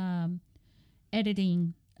different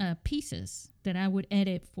editing pieces that I would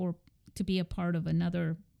edit for to be a part of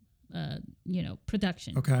another,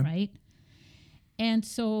 production. Okay. Right. And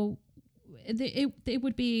so it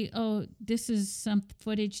would be, oh, this is some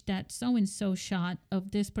footage that so-and-so shot of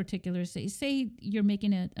this particular, say you're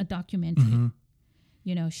making a documentary,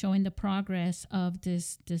 showing the progress of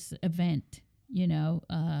this event,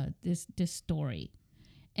 this story.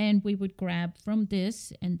 And we would grab from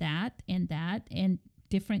this and that and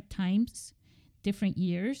different times, different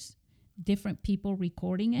years, different people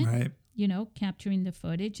recording it, Right. Capturing the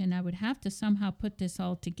footage. And I would have to somehow put this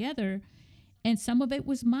all together. And some of it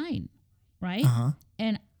was mine, right? Uh-huh.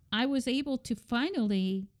 And I was able to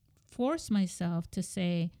finally force myself to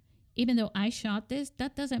say, even though I shot this,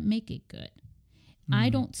 that doesn't make it good. I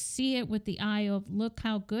don't see it with the eye of look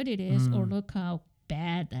how good it is or look how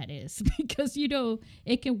bad that is, because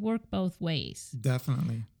it can work both ways.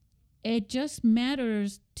 Definitely. It just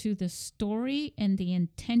matters to the story and the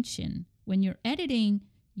intention. When you're editing,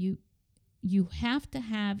 you have to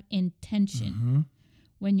have intention.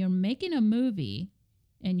 When you're making a movie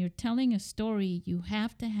and you're telling a story, you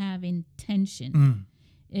have to have intention.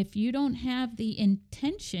 If you don't have the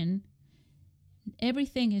intention,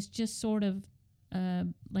 everything is just sort of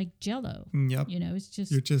like Jello. Yep. It's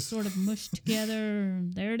just, You're just sort of mushed together.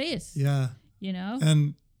 There it is. Yeah.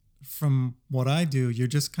 And from what I do, you're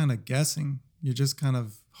just kind of guessing. You're just kind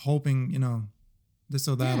of hoping, this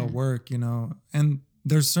or that'll work, And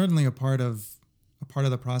there's certainly a part of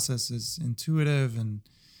the process is intuitive, and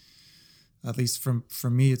at least for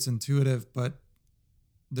me, it's intuitive. But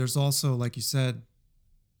there's also, like you said,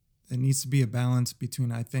 it needs to be a balance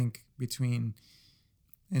between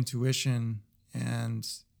intuition and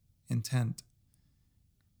intent.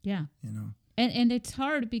 Yeah. And it's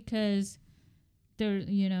hard because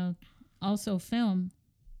there, also film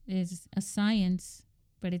is a science,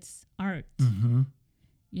 but it's art.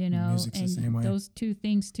 Music's and the same way. Those two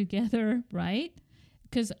things together, right?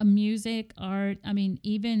 Because music, art,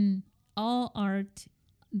 even all art,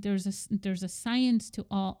 there's a science to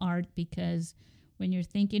all art, because when you're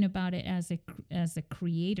thinking about it as a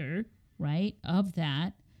creator, right, of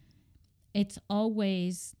that, it's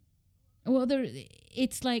always,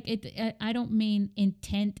 it's like it. I don't mean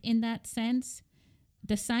intent in that sense.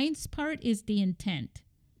 The science part is the intent,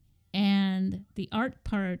 and the art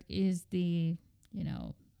part is the,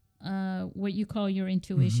 what you call your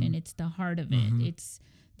intuition. It's the heart of it. It's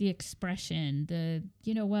the expression,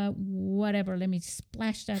 whatever. Let me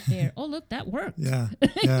splash that there. Oh, look, that worked. Yeah.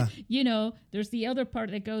 There's the other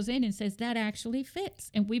part that goes in and says that actually fits.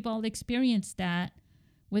 And we've all experienced that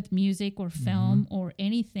with music or film or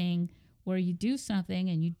anything, where you do something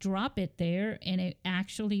and you drop it there and it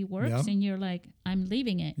actually works. And you're like, I'm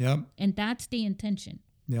leaving it. Yep. And that's the intention.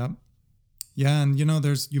 Yep. Yeah. And,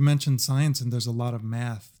 you mentioned science, and there's a lot of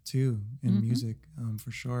math too in music,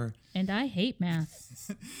 for sure. And I hate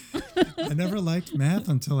math. I never liked math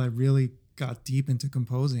until I really got deep into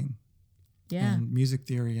composing and music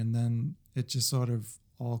theory. And then it just sort of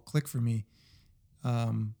all clicked for me.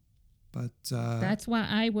 But that's why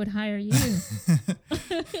I would hire you.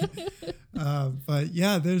 But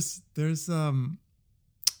yeah, there's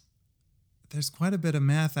quite a bit of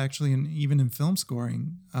math actually, and even in film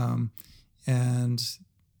scoring.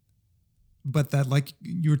 But that, like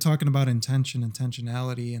you were talking about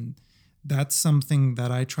intentionality, and that's something that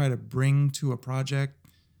I try to bring to a project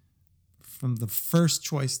from the first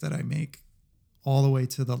choice that I make all the way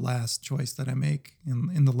to the last choice that I make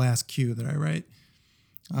in the last cue that I write.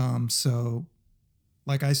 So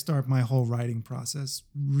like I start my whole writing process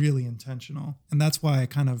really intentional. And that's why I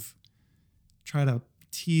kind of try to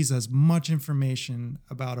tease as much information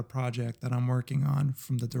about a project that I'm working on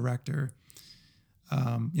from the director.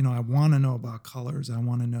 I want to know about colors. I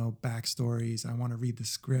want to know backstories. I want to read the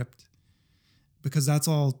script, because that's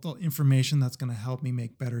all the information that's going to help me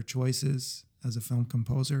make better choices as a film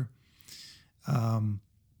composer. And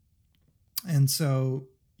so,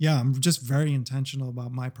 yeah, I'm just very intentional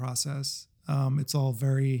about my process. It's all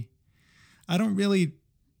I don't really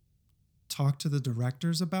talk to the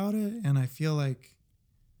directors about it. And I feel like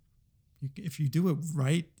if you do it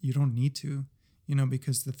right, you don't need to,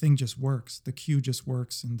 because the thing just works. The cue just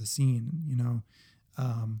works in the scene,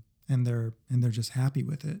 and they're just happy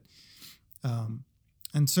with it.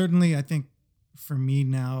 And certainly I think for me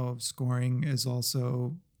now, scoring is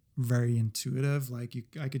also very intuitive. Like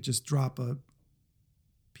I could just drop a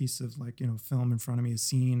piece of like, film in front of me, a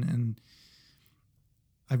scene, and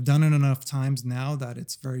I've done it enough times now that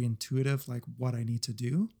it's very intuitive, like what I need to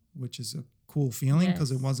do, which is a cool feeling because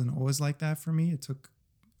it Yes. wasn't always like that for me. It took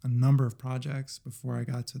a number of projects before I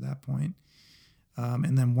got to that point.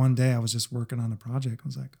 And then one day I was just working on a project. I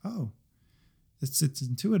was like, oh, it's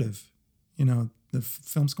intuitive, the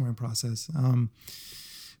film scoring process.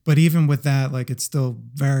 But even with that, like it's still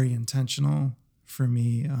very intentional for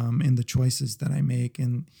me in the choices that I make,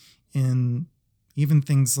 and in even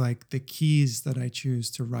things like the keys that I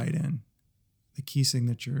choose to write in, the key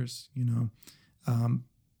signatures, and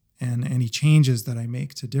any changes that I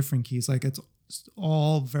make to different keys. Like it's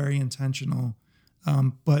all very intentional.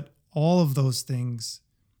 But all of those things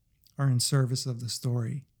are in service of the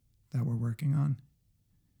story that we're working on.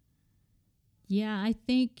 Yeah, I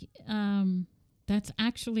think that's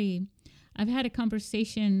actually, I've had a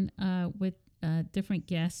conversation with different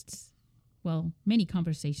guests. Well, many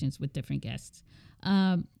conversations with different guests.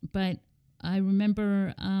 But I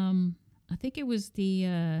remember, I think it was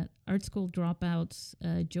the art school dropouts,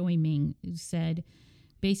 Joey Ming, who said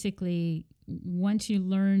basically, once you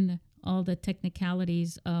learn all the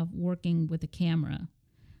technicalities of working with a camera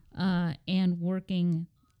and working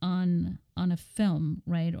on a film,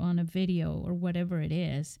 right, on a video or whatever it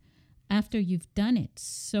is, after you've done it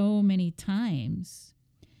so many times,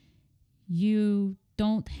 you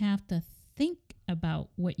don't have to think about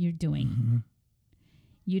what you're doing. Mm-hmm.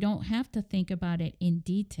 You don't have to think about it in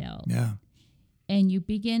detail. Yeah. And you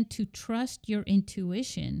begin to trust your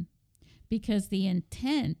intuition because the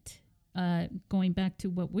intent, going back to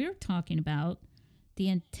what we're talking about, the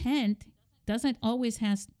intent doesn't always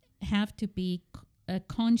have to be a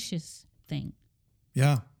conscious thing.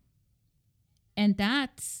 Yeah. And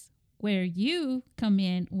that's where you come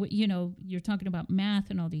in. You're talking about math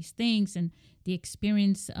and all these things and the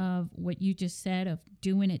experience of what you just said of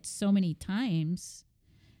doing it so many times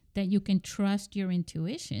that you can trust your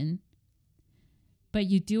intuition, but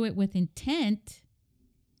you do it with intent,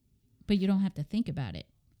 but you don't have to think about it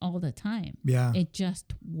all the time. Yeah. It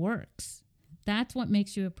just works. That's what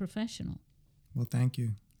makes you a professional. Well, thank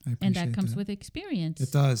you. I appreciate And that comes with experience.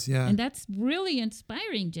 It does, yeah. And that's really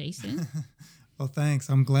inspiring, Jason. Well, thanks.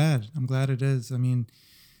 I'm glad it is. I mean,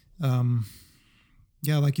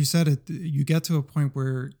 yeah, like you said, you get to a point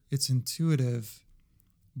where it's intuitive,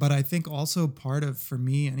 but I think also part of, for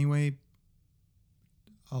me anyway,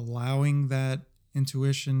 allowing that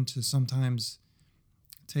intuition to sometimes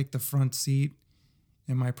take the front seat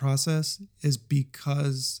in my process is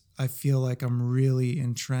because I feel like I'm really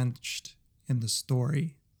entrenched in the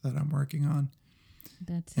story that I'm working on.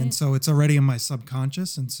 That's and it. So it's already in my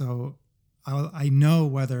subconscious. And so I know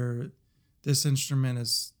whether this instrument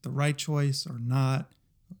is the right choice or not,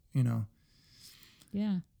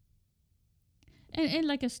 Yeah. And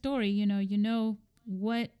like a story, you know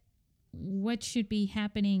what should be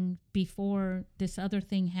happening before this other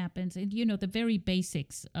thing happens. And the very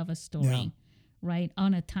basics of a story, right?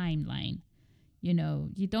 On a timeline.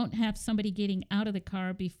 You don't have somebody getting out of the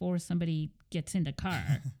car before somebody gets in the car,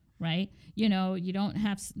 right? You don't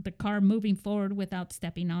have the car moving forward without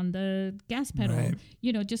stepping on the gas pedal.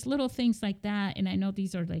 Right. Just little things like that. And I know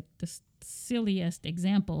these are like the silliest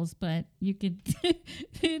examples, but you could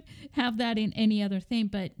have that in any other thing.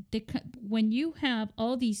 But when you have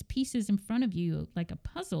all these pieces in front of you, like a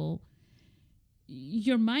puzzle,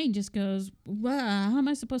 your mind just goes, wow, how am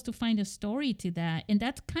I supposed to find a story to that? And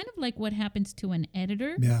that's kind of like what happens to an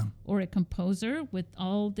editor or a composer with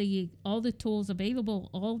all the tools available,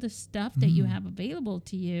 all the stuff that you have available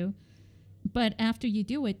to you. But after you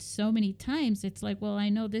do it so many times, it's like, well, I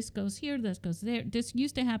know this goes here, this goes there. This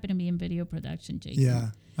used to happen to me in video production, Jason. Yeah,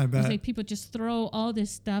 I bet. It was like people just throw all this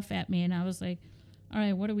stuff at me, and I was like, all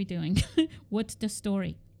right, what are we doing? What's the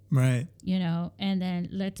story? Right. And then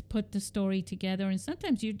let's put the story together. And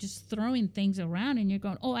sometimes you're just throwing things around and you're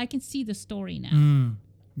going, oh, I can see the story now.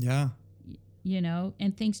 Yeah.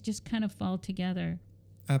 And things just kind of fall together.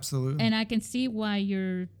 Absolutely. And I can see why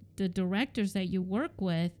the directors that you work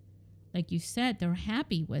with, like you said, they're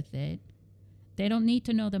happy with it. They don't need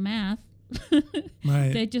to know the math.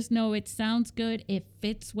 Right. They just know it sounds good, it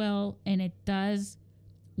fits well, and it does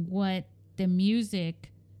what the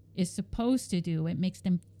music is supposed to do. It makes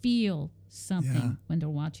them feel something when they're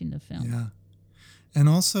watching the film. Yeah. And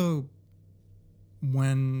also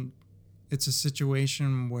when it's a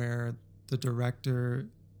situation where the director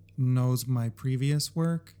knows my previous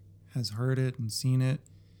work, has heard it and seen it,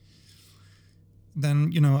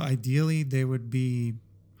 then, ideally they would be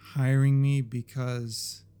hiring me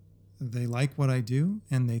because they like what I do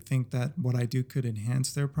and they think that what I do could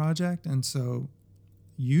enhance their project. And so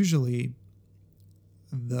usually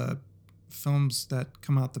the films that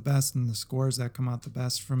come out the best and the scores that come out the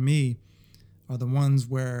best from me are the ones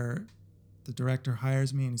where the director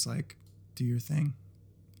hires me and he's like, do your thing.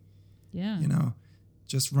 Yeah. You know,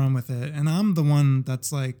 just run with it. And I'm the one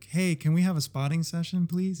that's like, hey, can we have a spotting session,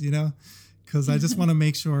 please? You know, because I just want to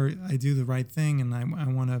make sure I do the right thing. And I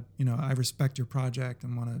want to, you know, I respect your project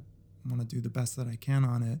and want to do the best that I can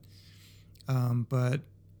on it. But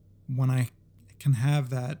when I can have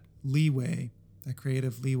that leeway, that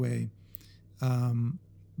creative leeway,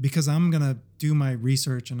 because I'm going to do my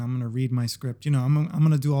research and I'm going to read my script, you know, I'm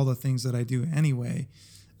going to do all the things that I do anyway.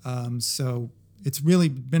 So it's really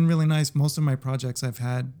been really nice. Most of my projects I've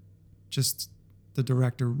had, just the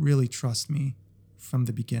director really trusts me from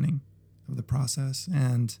the beginning of the process.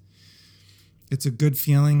 And it's a good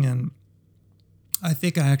feeling. And I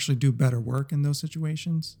think I actually do better work in those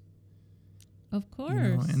situations. Of course.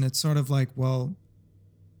 You know? And it's sort of like, well,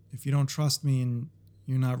 if you don't trust me and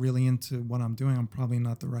you're not really into what I'm doing, I'm probably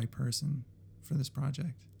not the right person for this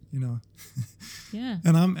project, you know? Yeah.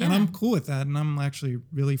 And I'm cool with that. And I'm actually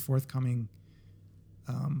really forthcoming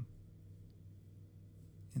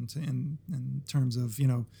in terms of, you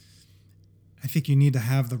know, I think you need to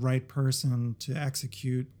have the right person to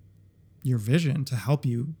execute your vision, to help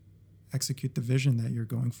you execute the vision that you're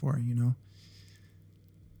going for, you know?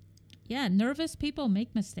 Yeah, nervous people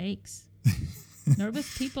make mistakes.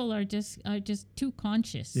 Nervous people are just too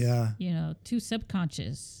conscious. Yeah. You know, too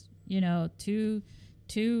subconscious. You know, too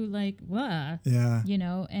like blah. Yeah. You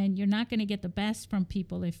know, and you're not going to get the best from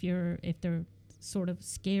people if they're sort of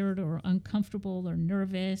scared or uncomfortable or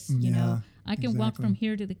nervous. You know, I can walk from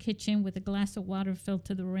here to the kitchen with a glass of water filled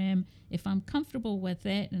to the rim if I'm comfortable with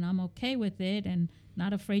it and I'm okay with it and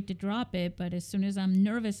not afraid to drop it. But as soon as I'm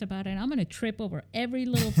nervous about it, I'm going to trip over every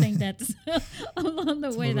little thing that's along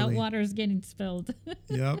the way that water is getting spilled.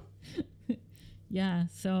 Yep. Yeah.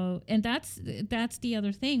 So, and that's the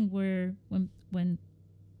other thing where when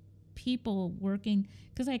people working,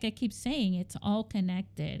 because like I keep saying, it's all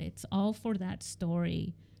connected. It's all for that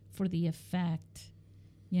story, for the effect,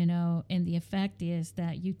 you know, and the effect is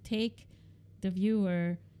that you take the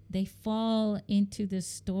viewer, they fall into this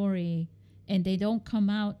story and they don't come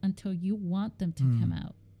out until you want them to come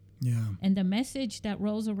out. Yeah. And the message that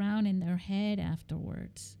rolls around in their head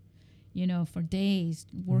afterwards, you know, for days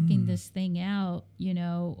working this thing out, you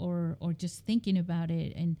know, or just thinking about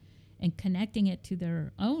it and connecting it to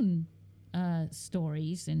their own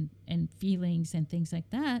stories and feelings and things like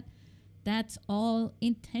that, that's all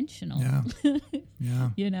intentional. Yeah. Yeah.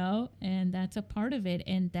 You know, and that's a part of it.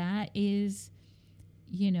 And that is,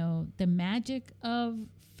 you know, the magic of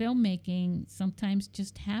filmmaking sometimes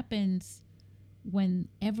just happens when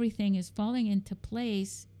everything is falling into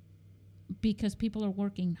place because people are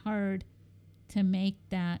working hard to make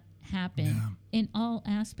that happen in all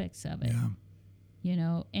aspects of it. Yeah. You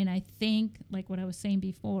know, and I think, like what I was saying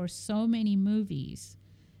before, so many movies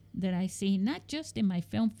that I see, not just in my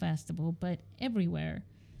film festival, but everywhere,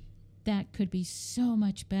 that could be so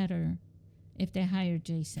much better if they hired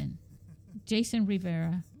Jason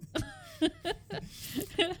Rivera.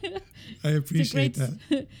 I appreciate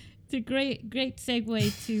that. It's a great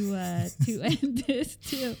segue to end this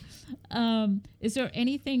too. Is there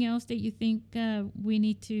anything else that you think we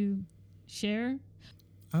need to share?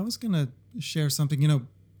 I was going to share something, you know,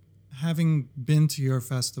 having been to your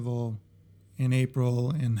festival in April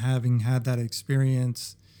and having had that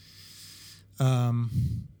experience,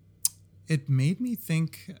 it made me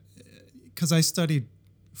think, because I studied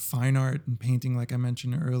fine art and painting, like I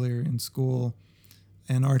mentioned earlier, in school,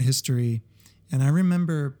 and art history. And I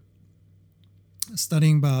remember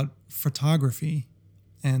studying about photography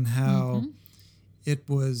and how it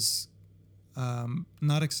was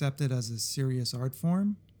not accepted as a serious art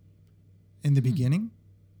form in the beginning.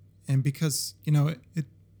 And because, you know,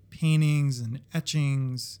 paintings and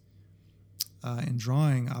etchings and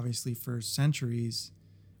drawing, obviously, for centuries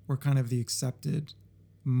were kind of the accepted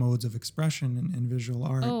modes of expression in visual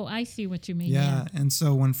art. Oh, I see what you mean. Yeah. And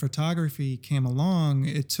so when photography came along,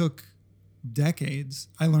 it took decades.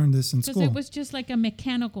 I learned this in school. Because it was just like a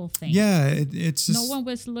mechanical thing. Yeah. It's just... No one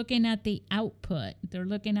was looking at the output. They're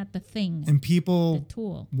looking at the thing. And people the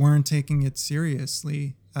tool. Weren't taking it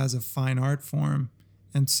seriously as a fine art form.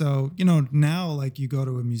 And so, you know, now, like, you go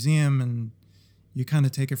to a museum and you kind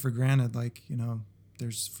of take it for granted. Like, you know,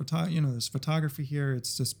 there's photography here.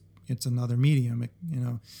 It's another medium, you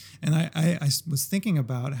know. And I was thinking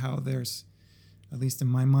about how there's, at least in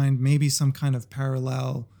my mind, maybe some kind of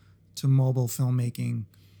parallel to mobile filmmaking,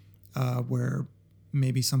 where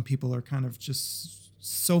maybe some people are kind of just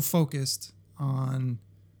so focused on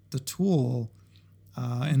the tool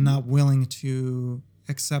and not willing to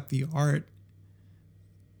accept the art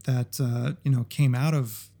that came out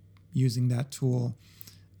of using that tool,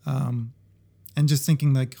 and just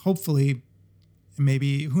thinking like hopefully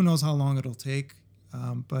maybe who knows how long it'll take,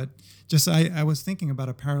 but just I was thinking about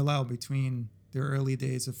a parallel between the early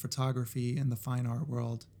days of photography in the fine art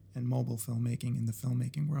world and mobile filmmaking in the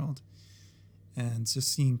filmmaking world, and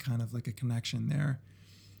just seeing kind of like a connection there.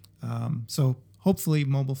 So hopefully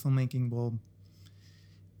mobile filmmaking will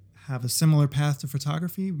have a similar path to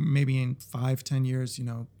photography. Maybe in 5-10 years,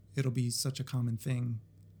 it'll be such a common thing,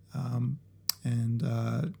 and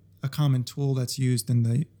a common tool that's used in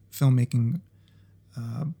the filmmaking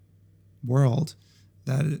world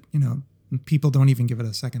that, people don't even give it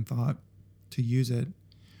a second thought to use it.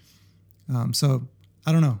 So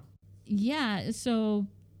I don't know. Yeah. So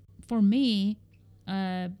for me,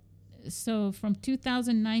 so from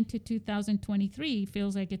 2009 to 2023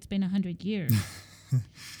 feels like it's been 100 years.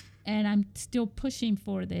 And I'm still pushing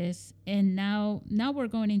for this. And now we're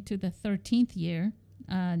going into the 13th year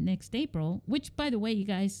next April, which, by the way, you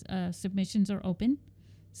guys, submissions are open.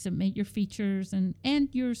 Submit your features and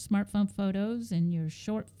your smartphone photos and your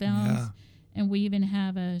short films. Yeah. And we even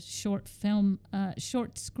have a short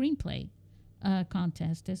screenplay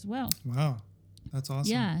contest as well. Wow. That's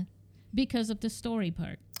awesome. Yeah, because of the story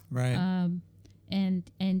part. Right.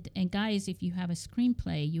 And guys, if you have a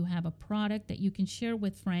screenplay, you have a product that you can share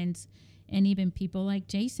with friends and even people like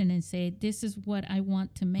Jason and say, this is what I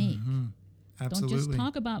want to make. Mm-hmm. Absolutely. Don't just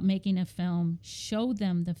talk about making a film. Show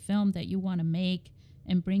them the film that you want to make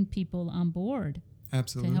and bring people on board.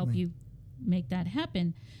 Absolutely. To help you make that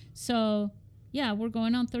happen. So, yeah, we're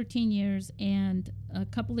going on 13 years. And a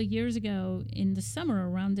couple of years ago in the summer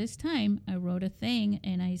around this time, I wrote a thing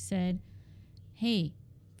and I said, hey,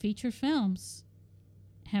 feature films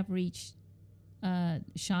have reached,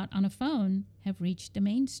 shot on a phone, have reached the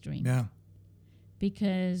mainstream. Yeah.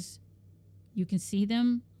 Because you can see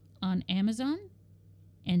them on Amazon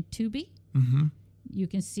and Tubi. Mm-hmm. You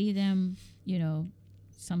can see them,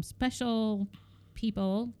 some special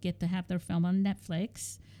people get to have their film on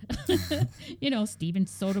Netflix. Steven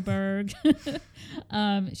Soderbergh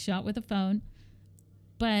shot with a phone.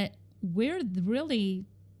 But we're really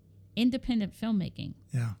independent filmmaking.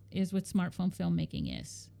 Yeah. Is what smartphone filmmaking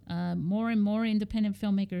is. More and more independent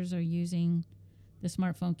filmmakers are using the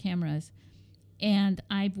smartphone cameras. And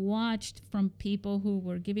I've watched from people who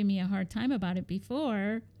were giving me a hard time about it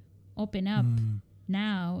before open up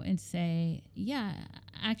now and say, yeah,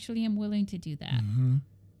 actually I'm willing to do that. Mm-hmm.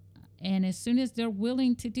 And as soon as they're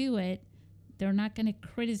willing to do it, they're not going to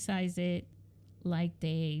criticize it like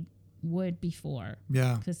they would before.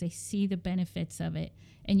 Yeah. Because they see the benefits of it.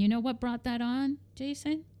 And you know what brought that on,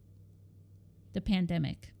 Jason? The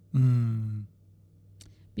pandemic.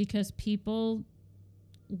 Because people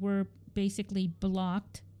were basically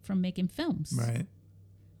blocked from making films. Right.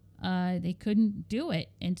 They couldn't do it.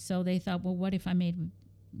 And so they thought, well, what if I made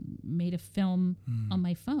a film on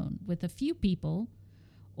my phone with a few people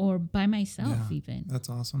or by myself even? That's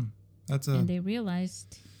awesome. And they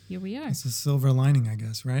realized, here we are. It's a silver lining, I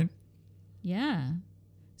guess, right? Yeah.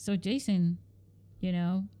 So Jason,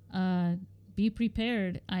 be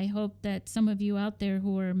prepared. I hope that some of you out there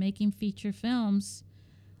who are making feature films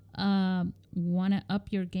want to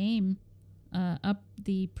up your game, up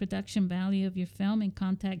the production value of your film, and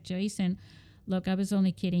contact Jason. Look, I was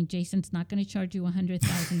only kidding. Jason's not going to charge you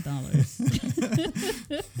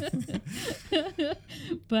 $100,000.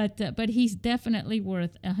 But he's definitely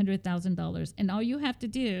worth $100,000. And all you have to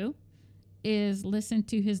do is listen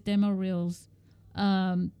to his demo reels.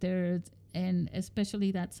 And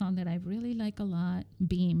especially that song that I really like a lot,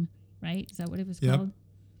 Beam, right? Is that what it was called?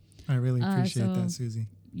 I really appreciate that, Susie.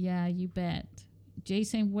 Yeah, you bet.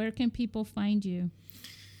 Jason, where can people find you?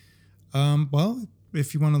 Well,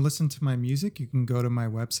 if you want to listen to my music, you can go to my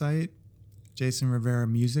website,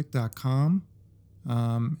 jasonriveramusic.com.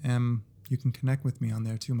 And you can connect with me on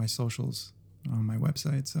there too, my socials on my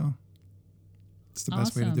website. So it's the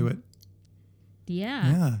best way to do it.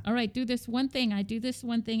 Yeah. All right, do this one thing. I do this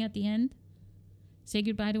one thing at the end. Say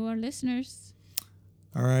goodbye to our listeners.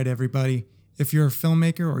 All right, everybody. If you're a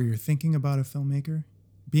filmmaker or you're thinking about a filmmaker,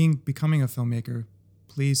 becoming a filmmaker,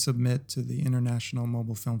 please submit to the International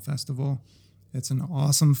Mobile Film Festival. It's an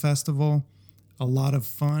awesome festival, a lot of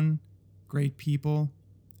fun, great people.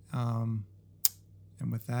 And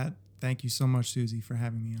with that, thank you so much, Susie, for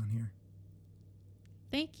having me on here.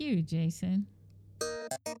 Thank you, Jason.